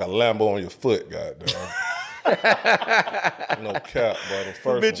Lambo on your foot, goddamn. No cap, bro. The first Bitch,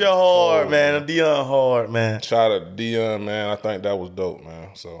 one you was hard, cold, man. Deion hard, man. Shout out to Deion, man. I think that was dope, man.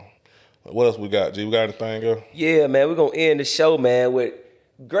 So, what else we got, G? We got anything, girl? Yeah, man. We're going to end the show, man, with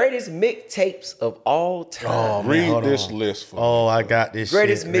greatest mixtapes of all time. Oh, man, Read hold this on. list for me. Oh, I got this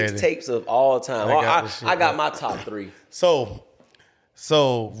Greatest shit ready. mixtapes of all time. I got this shit, I got man. my top 3.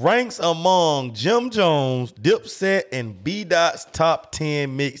 So ranks among Jim Jones, Dipset, and B-Dot's top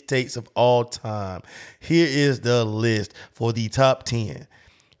 10 mixtapes of all time. Here is the list for the top 10.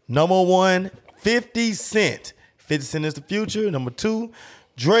 Number 1, 50 Cent. 50 Cent is the future. Number 2,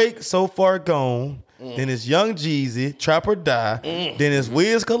 Drake, So Far Gone. Then it's Young Jeezy, Trap or Die. Then it's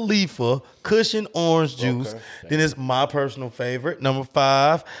Wiz Khalifa, Cushion Orange Juice. Then it's my personal favorite, number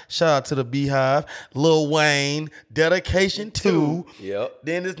 5, shout out to the Beehive, Lil Wayne, Dedication 2. Yep.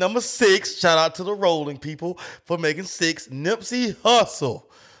 Then it's number 6, shout out to the Rolling People for making 6, Nipsey Hussle.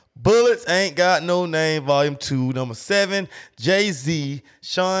 Bullets Ain't Got No Name, Volume 2. Number 7, Jay-Z,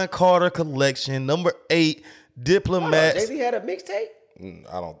 Sean Carter Collection. Number 8, Diplomats. Jay-Z had a mixtape?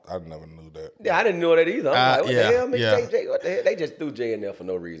 I never knew that. Yeah, I didn't know that either. I'm like, what yeah, the hell, mixtape? yeah. Jay? What the hell? They just threw Jay in there for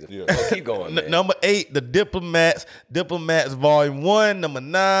no reason. Yeah. So keep going, man. Number 8, The Diplomats Volume 1. Number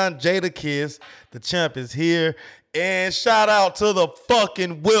 9, Jadakiss, The Champ is Here. And shout out to the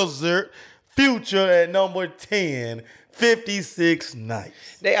fucking Wizard, Future at number 10, 56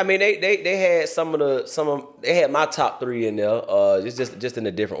 Nights. They had they had my top 3 in there. Just in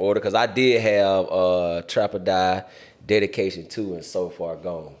a different order because I did have Trap or Die, Dedication 2, and So Far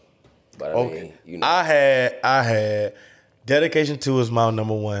Gone. But I mean, you know, I had Dedication 2 is my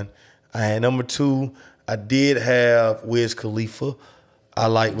number 1. I had number 2. I did have Wiz Khalifa. I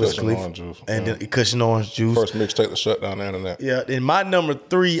like Wiz Cushion Khalifa. Orange Juice, And yeah. then Cushion Orange Juice. First mixtape to shut down the internet. Yeah, in my number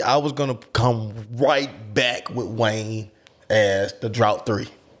 3, I was gonna come right back with Wayne as the Drought 3.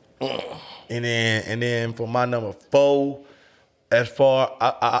 And then for my number 4, as far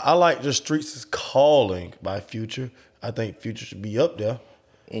I like The Streets Is Calling by Future. I think Future should be up there.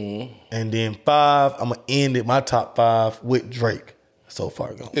 And then 5, I'm gonna end it my top 5 with Drake. So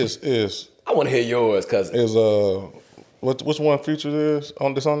far gone. Is I want to hear yours because which one Future is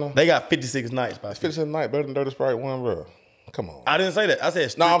on this on there? They got 56 Nights by Future. 56 Night better than Dirty Sprite 1, bro. Come on. I didn't say that. I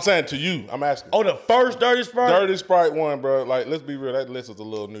said No, I'm saying to you. I'm asking. Oh, the first Dirty Sprite? Dirty Sprite 1, bro. Like, let's be real. That list is a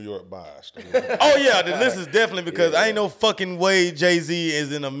little New York biased. Oh yeah, the list is definitely because I ain't no fucking way Jay-Z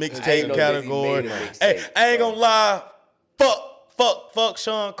is in a mixtape know category. Jay-Z made a mixtape, Hey, I ain't bro. gonna lie. Fuck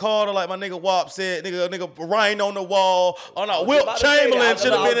Sean Carter, like my nigga Wop said. Nigga Ryan on the wall. Oh no, Wilt Chamberlain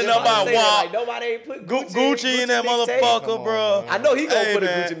should have been in there by Wop. Like, nobody ain't put Gucci in that mixtape. motherfucker, bro. I know he gonna Hey, put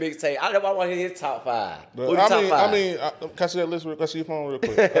man. a Gucci mixtape. I want to hear his top 5. But, Who the top 5? I mean, can I see that list real quick? Can I see your phone real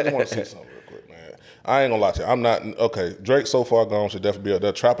quick? I just want to see something real quick, man. I ain't gonna lie to you. I'm not, okay, Drake So Far Gone should definitely be up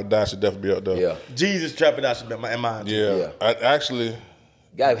there. Trap or Die should definitely be up there. yeah, Jesus trapping out should be in mine. too. Yeah. Yeah. I actually,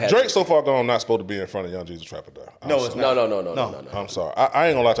 gotta have Drake So Far Gone not supposed to be in front of Young Jesus Trap or Die. I'm No, it's sorry. not. no. I'm sorry. I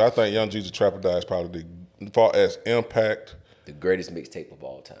ain't gonna lie to you. I think Young Jesus Trap or Die is probably the, as far as impact, the greatest mixtape of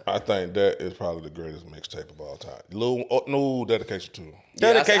all time. I think that is probably the greatest mixtape of all time. No, Dedication 2.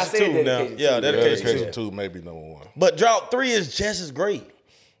 Yeah, Dedication I said 2 now. Dedication Yeah, 2. Dedication 2. Dedication 2 may be number one. But Drought 3 is just as great.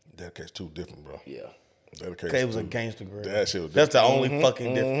 Dedication 2 different, bro. Yeah. Dedication Okay, it was a 2. gangster grill. That shit was That's the different. only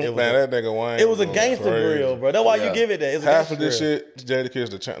fucking difference. It was Man, a- that nigga Wayne. It was a was gangster crazy. grill, bro. That's why you Yeah. give it that. It's a Half gangster of this grill. shit,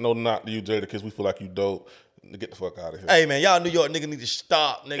 Jadakiss, no, not you, Jadakiss. We feel like you dope. Get the fuck out of here. Hey man, y'all New York nigga need to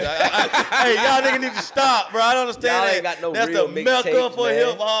stop, nigga. Hey, y'all nigga need to stop, bro. I don't understand Y'all that. ain't got no That's real the mecca mixtapes, for man.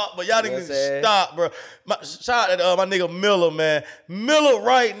 hip hop, but y'all You know niggas what need I'm to saying? stop, bro. Shout out to my nigga Miller, man. Miller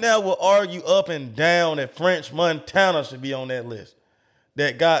right now will argue up and down that French Montana should be on that list.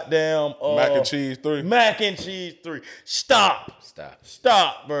 That goddamn Mac and Cheese 3. Mac and Cheese 3.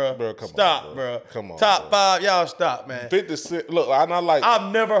 Stop, bro. Bro, come on, stop, bro. Come on, Top bro. 5, y'all stop, man. 50 Cent. Look, I like.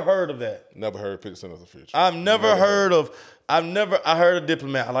 I've never heard of that. Never heard 50 Cent as a feature. I heard of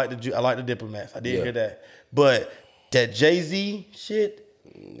Diplomat. I like the Diplomats. I did hear that. But that Jay-Z shit,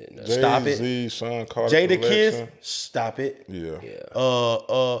 stop it. Jay-Z, Sean Carter Jada Kiss, collection. stop it. Yeah.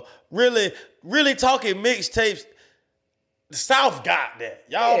 Really talking mixtapes. The South got that.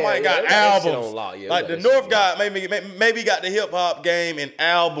 Y'all Yeah, might got we got that shit albums. on lock. Yeah, we like got the that shit North on got maybe got the hip hop game in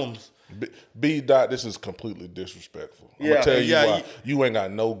albums. B. Dot, this is completely disrespectful. I'm gonna tell you why. You ain't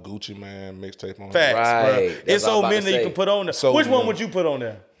got no Gucci Man mixtape on Facts, Right. bro. That's It's what I so was about many to you say. can put on there. So Which one many. would you put on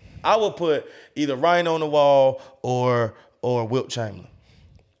there? I would put either Ryan on the Wall or Wilt Chamberlain.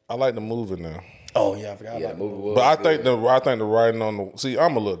 I like the movie now. Oh yeah, I forgot Yeah, about the movie was But I good. think the writing on the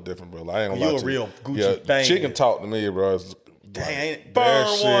I'm a little different, bro. Like, I ain't gonna You lie a to real Gucci bang. Chicken Talk to me, bro. Is Dang, like, burn that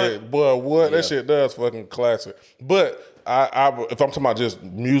one. shit, boy. What that shit does, fucking classic. But if I'm talking about just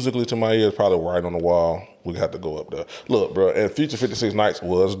musically to my ears, probably Right on the Wall. We have to go up there. Look, bro, and Future 56 Nights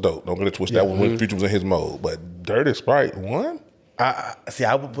was dope. Don't get it twisted. That was when Future was in his mode. But Dirty Sprite won. I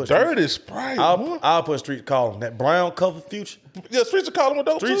would put Dirty Sprite. I'll put Streets Calling that brown cover Future. Yeah, Streets of Calling with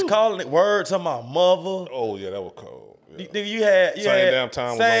dope Streets too. Calling it. Word to my mother. Oh yeah, that was cold. Yeah. Nigga, you had Damn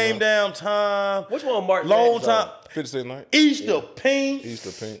Time was on Same there. damn time. Which one Mark Long Madness on? time. 56 Nights. Easter Pink.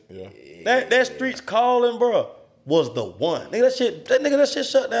 Easter Pink. Yeah. That Streets Calling, bro, was the one. Nigga, that shit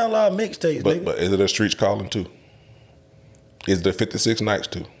shut down a lot of mixtapes, nigga. But is it a Streets Calling too? Is there 56 Nights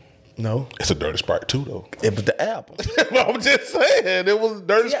too? No. It's a Dirty Sprite too, though. It was the album. I'm just saying, it was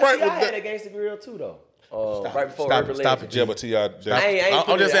Dirty Sprite. I Was had a Gangsta Grill too though. Right before Stop Urban it, stop Legend. it, yeah, but T.I. I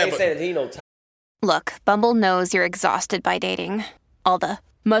ain't saying that he no. Look, Bumble knows you're exhausted by dating. All the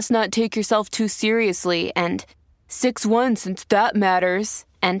must not take yourself too seriously and 6'1" since that matters.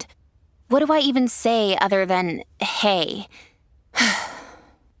 And what do I even say other than hey?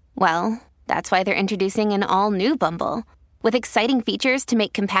 Well, that's why they're introducing an all new Bumble with exciting features to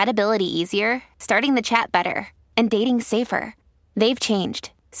make compatibility easier, starting the chat better, and dating safer. They've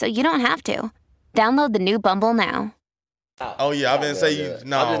changed, so you don't have to. Download the new Bumble now. Oh yeah, I didn't say you.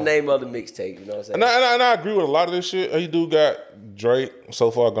 No. I'll just name other mixtapes. You know what I'm saying? And I agree with a lot of this shit. He do got Drake,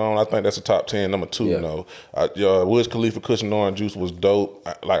 So Far Gone. I think that's a top 10. Number 2, Yeah. you know. Wiz Khalifa, Cushion Orange Juice was dope.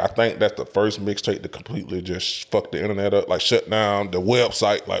 I think that's the first mixtape to completely just fuck the internet up, like shut down the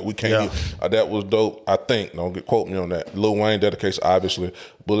website. Like we can't. That was dope. I think. Don't quote me on that. Lil Wayne Dedication, obviously.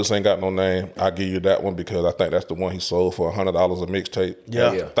 Bullets Ain't Got No Name. I give you that one because I think that's the one he sold for $100 a mixtape.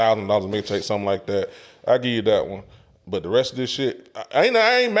 Yeah. $1,000 a mixtape, something like that. I give you that one. But the rest of this shit, I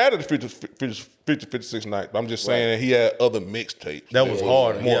ain't mad at the Future 56 Nights. I'm just saying he had other mixtapes. That was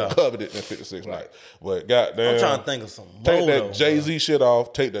harder, more yeah. coveted than 56 Nights. But goddamn. I'm trying to think of some more. Take that though, Jay-Z shit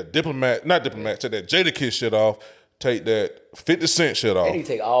off. Take that take that Jadakiss shit off. Take that 50 Cent shit off. And he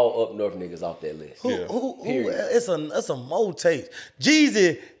take all up north niggas off that list. Who Period. it's a more taste.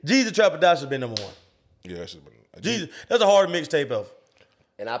 Jeezy Trapper Die should have been number 1. Yeah, that shit been. Jeezy, that's a hard mixtape ever.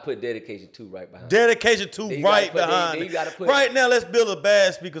 And I put Dedication 2 right behind. Dedication 2 you right gotta put- behind then it. you gotta put- Right now, let's build a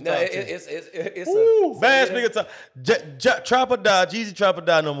bad speaker No, top 10. it's Ooh, a bad yeah. speaker top. Trapper Die, Jeezy Trapper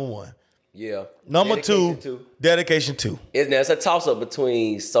Die number 1. Yeah. Number Dedication 2, Dedication 2. It's a toss up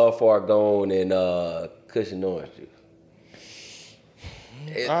between So Far Gone and Cushion Orange Juice.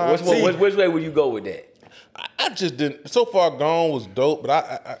 Which way would you go with that? I just didn't. So Far Gone was dope,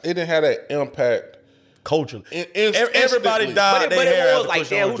 but it didn't have that impact. Culturally. Everybody Everybody died. But they hair it after was like,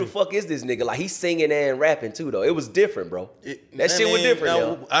 Cushion damn, who Orange the Juice. fuck is this nigga? Like, he's singing and rapping too, though. It was different, bro. That shit was different, now,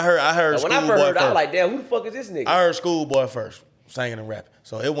 yo. I heard Like, when I Schoolboy first heard it, I first. was like, damn, who the fuck is this nigga? I heard Schoolboy first, singing and rapping.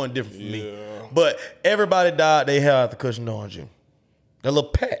 So it wasn't different for me. But everybody died they hair after Cushion Orange Juice. That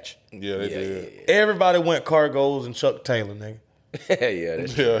little patch. Yeah, they did. Everybody went Cargos and Chuck Taylor, nigga. Yeah,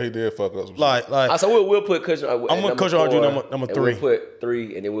 that's Yeah, he did fuck up some shit. Like so we'll put Cushion. I'm gonna Cushion RG number and 3. We'll put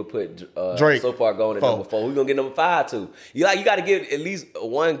 3, and then we'll put Drake. So Far Gone at 4. number 4. We're gonna get number 5 too. You got to give at least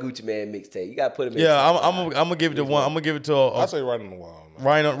one Gucci Man mixtape. You got to put him in. Yeah, I'm gonna give it to one. I'm gonna give it to I say right on the wall.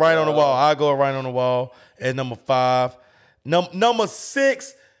 Man. right on the wall. I go right on the wall at number 5. Number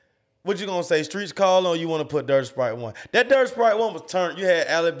 6. What you gonna say? Streets Calling, or you want to put Dirty Sprite 1? That Dirty Sprite 1 was turned. You had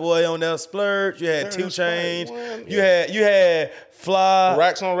Alley Boy on there, Splurge. You had 2 Chainz. You had Fly.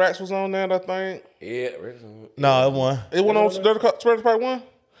 Racks on Racks was on there, I think. Yeah. No, it wasn't. It went on Dirty Sprite 1?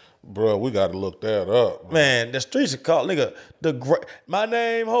 Bro, we got to look that up. Bro. Man, the Streets are called, nigga. My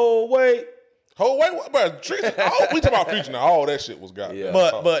name, whole weight. Whole way, bro. We talking about featuring all that shit was got. Yeah.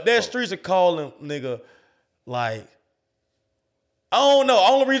 But that Streets are calling, nigga, like, I don't know.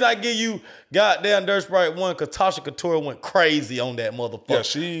 Only reason I give you goddamn Dirty Sprite 1 because Tasha Couture went crazy on that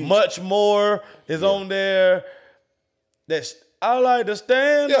motherfucker. Yeah, Much More is on there. I like to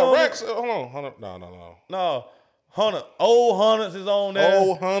stand on. Rex. Hold on. No. No. Old Hunters is on there.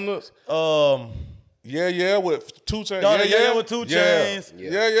 Old Hunters. Yeah, with 2 Chainz. Yeah, with 2 Chainz.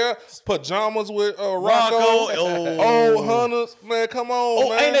 Yeah. Pajamas with Rocco. Oh. Old Hunters. Man, come on,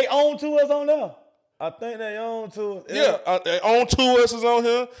 man. Ain't they own to us on there? I think they own to us. Yeah, On To Us is on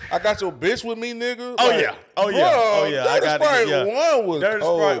here. I got your bitch with me, nigga. Oh, yeah. I got Sprite it. 1 was Dirty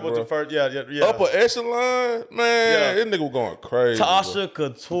cold, Sprite was bro. the first. Yeah. Upper echelon, man. This nigga was going crazy. Tasha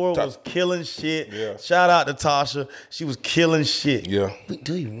Couture was killing shit. Yeah. Shout out to Tasha. She was killing shit. Yeah. We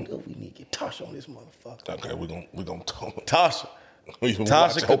need to get Tasha on this motherfucker. Okay, we gonna talk. Tasha.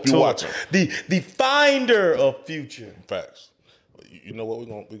 Tasha Couture. Hope you watching. The finder of future. Facts. You know what?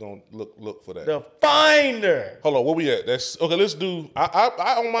 We gonna look for that. The finder. Hold on, where we at? That's okay. Let's do. I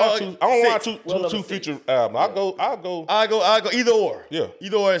don't mind two feature albums. I'll go. Either or. Yeah.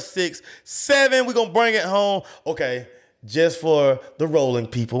 Either or is 6. 7. We gonna bring it home. Okay. Just for the rolling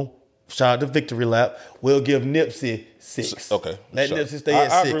people. Shout out to Victory Lap. We'll give Nipsey 6. Okay. Let Nipsey stay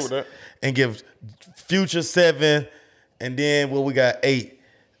at 6. I agree with that. And give Future 7. And then we got 8.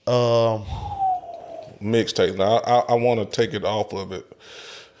 Mixtape. Now I want to take it off of it.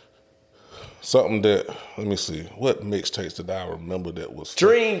 Something that, let me see, what mixtapes did I remember that was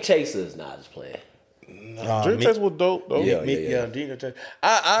Dream Chasers. Nah, just playing. Dream Chasers was dope though. Yeah. Dream Chasers.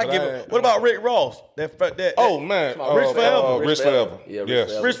 I give it. What about Rick Ross? Oh man, Rich Forever. Rich Forever. Yeah,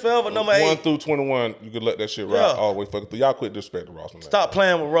 yes. Rich Forever number 8. 1 through 21. You could let that shit ride all the way fucking through. Y'all quit disrespecting Ross. Stop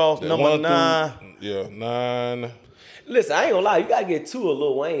playing with Ross. Number 9. 9. Listen, I ain't gonna lie. You gotta get 2 of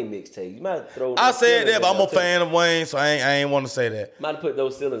Lil Wayne mixtapes. You might throw. I said that, but I'm a too. fan of Wayne, so I ain't want to say that. Might put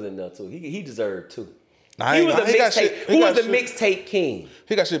those ceilings in there too. He deserved 2. Nah, He was the he got mixtape. shit- he Who got was the shit. mixtape king?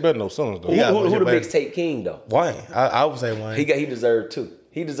 He got shit better than no sons though. Who the better. mixtape king though? Wayne. I would say Wayne. He deserved 2.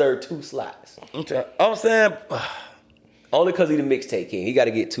 He deserved 2 slots. Okay. I'm saying Only because he the mixtape king. He got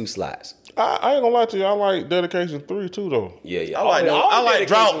to get 2 slots. I ain't gonna lie to you. I like Dedication 3 too though. Yeah. I like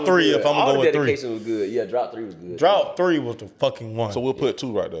Drought 3 if I'm gonna go with 3. Dedication was good. Yeah, Drought 3 was good. Drought 3 was the fucking one. So we'll put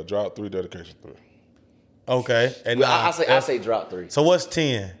 2 right there. Drought 3, Dedication 3. Okay. And Well, I say Drought 3. So what's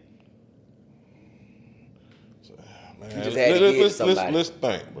 10? You just had to give somebody. Let's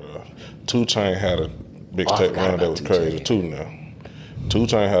think, bro. 2 Chainz had a mixtape run that was crazy too. Now, 2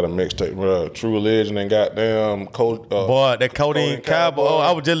 Chainz had a mixtape run. True Religion and goddamn Code. Boy, that Codeine Cowboy. Oh,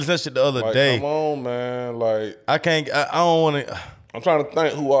 I was just listening to shit the other Like, day. come on, man. Like, I don't want to. I'm trying to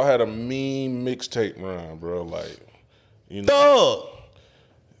think who all had a mean mixtape run, bro. Like, you know,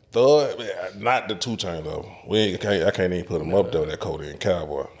 Thug, not the 2 Chainz though. I can't even put him up there. That Codeine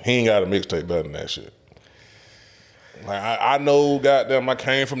Cowboy. He ain't got a mixtape better than that shit. Like I know, goddamn, I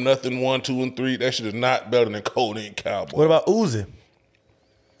came from nothing 1, 2, and 3. That shit is not better than Codeine Cowboy. What about Uzi?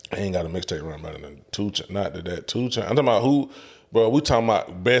 He ain't got a mixtape run better than 2 Chainz. Not that 2 Chainz. I'm talking about who, bro. We talking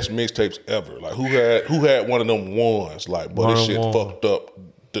about best mixtapes ever. Like who had one of them ones? Like, but this shit fucked up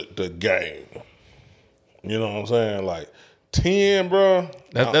the game. You know what I'm saying? Like 10, bro.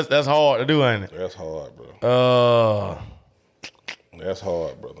 That's hard to do, ain't it? That's hard, bro. That's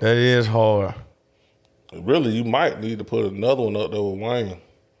hard, brother. That is hard. Really, you might need to put another one up there with Wayne.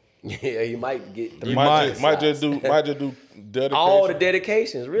 Yeah, you might get 3. Might just do dedication. All the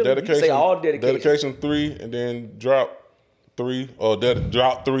dedications, really. Dedication. You say all dedications. Dedication 3, and then drop 3, or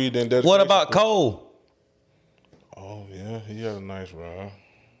drop 3, then dedication. What about Cole? Oh yeah, he had a nice run.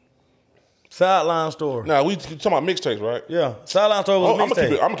 Sideline Story. Now we talking about mixtapes, right? Yeah, Sideline Story was I'm a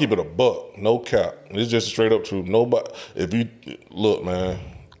mixtape. gonna keep it a buck, no cap. It's just straight up truth. Nobody, if you look, man,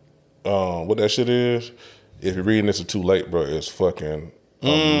 what that shit is. If you're reading this too late, bro, it's fucking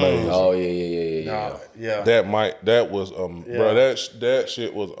amazing. Oh yeah. Yeah. Bro, that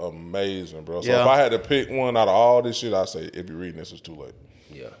shit was amazing, bro. So Yeah. if I had to pick one out of all this shit, I'd say if you're reading this, it's too late.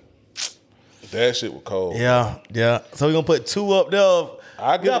 Yeah. That shit was cold. Yeah. So we're gonna put 2 up there.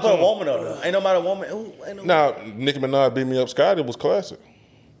 I You gotta give it put a to woman up there. Ain't nobody a woman. Ooh, ain't no. Now, Nicki Minaj Beat Me Up Scotty was classic.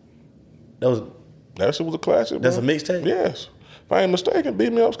 That shit was a classic. That's bro. a mixtape? Yes. If I ain't mistaken,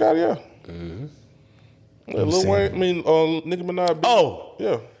 Beat Me Up Scotty, yeah. Lil Wayne, Nicki Minaj.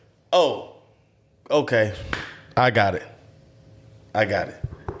 Yeah. Oh. Okay. I got it.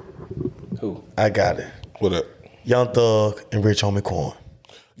 Who? I got it. What up? Young Thug and Rich Homie Quan.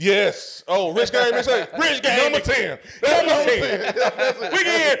 Yes. Oh, Rich Gang mixtape. Rich Gang. Number 10. Number 10. We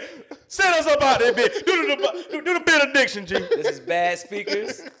can set us up out there, bitch. Do the benediction, G. This is Bad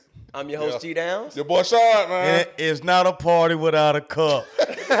Speakers. I'm your host, G Downs. Your boy Shard, man. And it's not a party without a cup.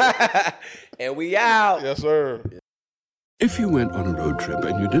 And we out. Yes, sir. If you went on a road trip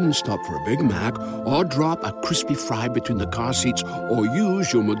and you didn't stop for a Big Mac or drop a crispy fry between the car seats or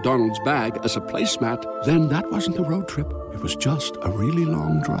use your McDonald's bag as a placemat, then that wasn't a road trip. It was just a really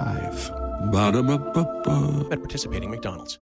long drive. Ba-da-ba-ba-ba. At participating McDonald's.